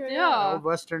it. Okay, yeah. Old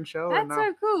Western show. That's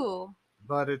so cool.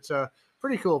 But it's a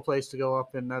pretty cool place to go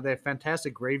up, and they have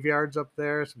fantastic graveyards up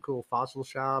there, some cool fossil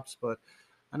shops, but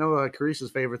I know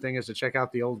Carice's favorite thing is to check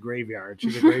out the old graveyard.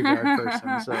 She's a graveyard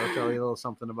person, so I'll tell you a little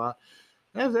something about.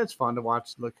 That's fun to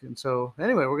watch, look. And so,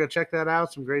 anyway, we're gonna check that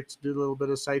out. Some great to do a little bit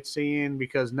of sightseeing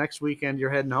because next weekend you're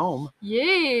heading home.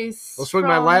 Yes. We'll swing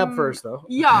by lab first, though.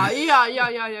 Yeah.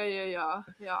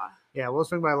 Yeah, we'll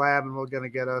swing by lab, and we're gonna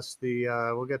get us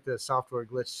we'll get the software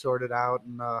glitch sorted out,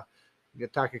 and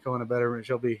get Takako in a better room.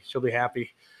 She'll be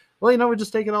happy. Well, we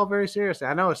just take it all very seriously.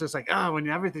 I know it's just like when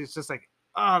everything's just like.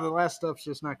 The last stuff's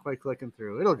just not quite clicking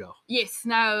through. It'll go. Yes,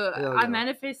 no, I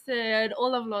manifested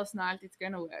all of last night. It's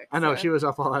gonna work. I know she was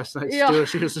up all last night. Yeah.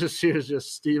 She was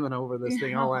just steaming over this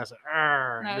thing all last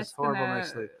night. Just horrible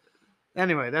night's sleep.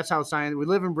 Anyway, that's how science. We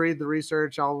live and breathe the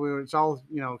research. It's all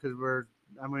because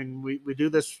we do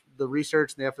the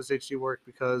research and the FSHD work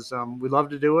because we love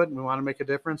to do it and we want to make a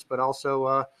difference, but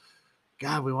also,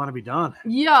 God, we want to be done.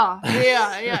 Yeah.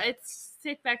 It's.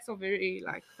 Setbacks are very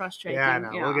frustrating. Yeah, I know.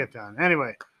 We'll get done.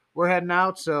 Anyway, we're heading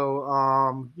out,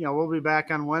 so we'll be back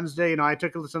on Wednesday. I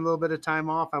took a little bit of time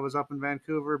off. I was up in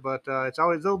Vancouver, but it's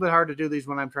always a little bit hard to do these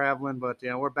when I'm traveling. But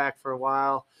we're back for a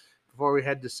while before we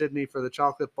head to Sydney for the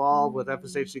chocolate ball with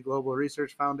FSHD Global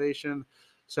Research Foundation.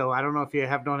 So I don't know if you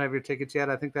don't have your tickets yet.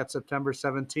 I think that's September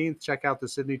 17th. Check out the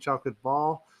Sydney Chocolate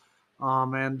Ball.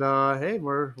 Hey,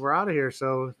 we're out of here.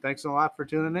 So thanks a lot for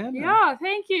tuning in. Yeah,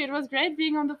 thank you. It was great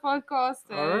being on the podcast.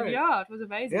 All right. Yeah, it was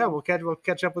amazing. Yeah, we'll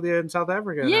catch up with you in South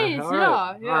Africa. Yes, All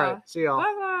right. Yeah. All right. See y'all.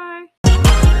 Bye-bye.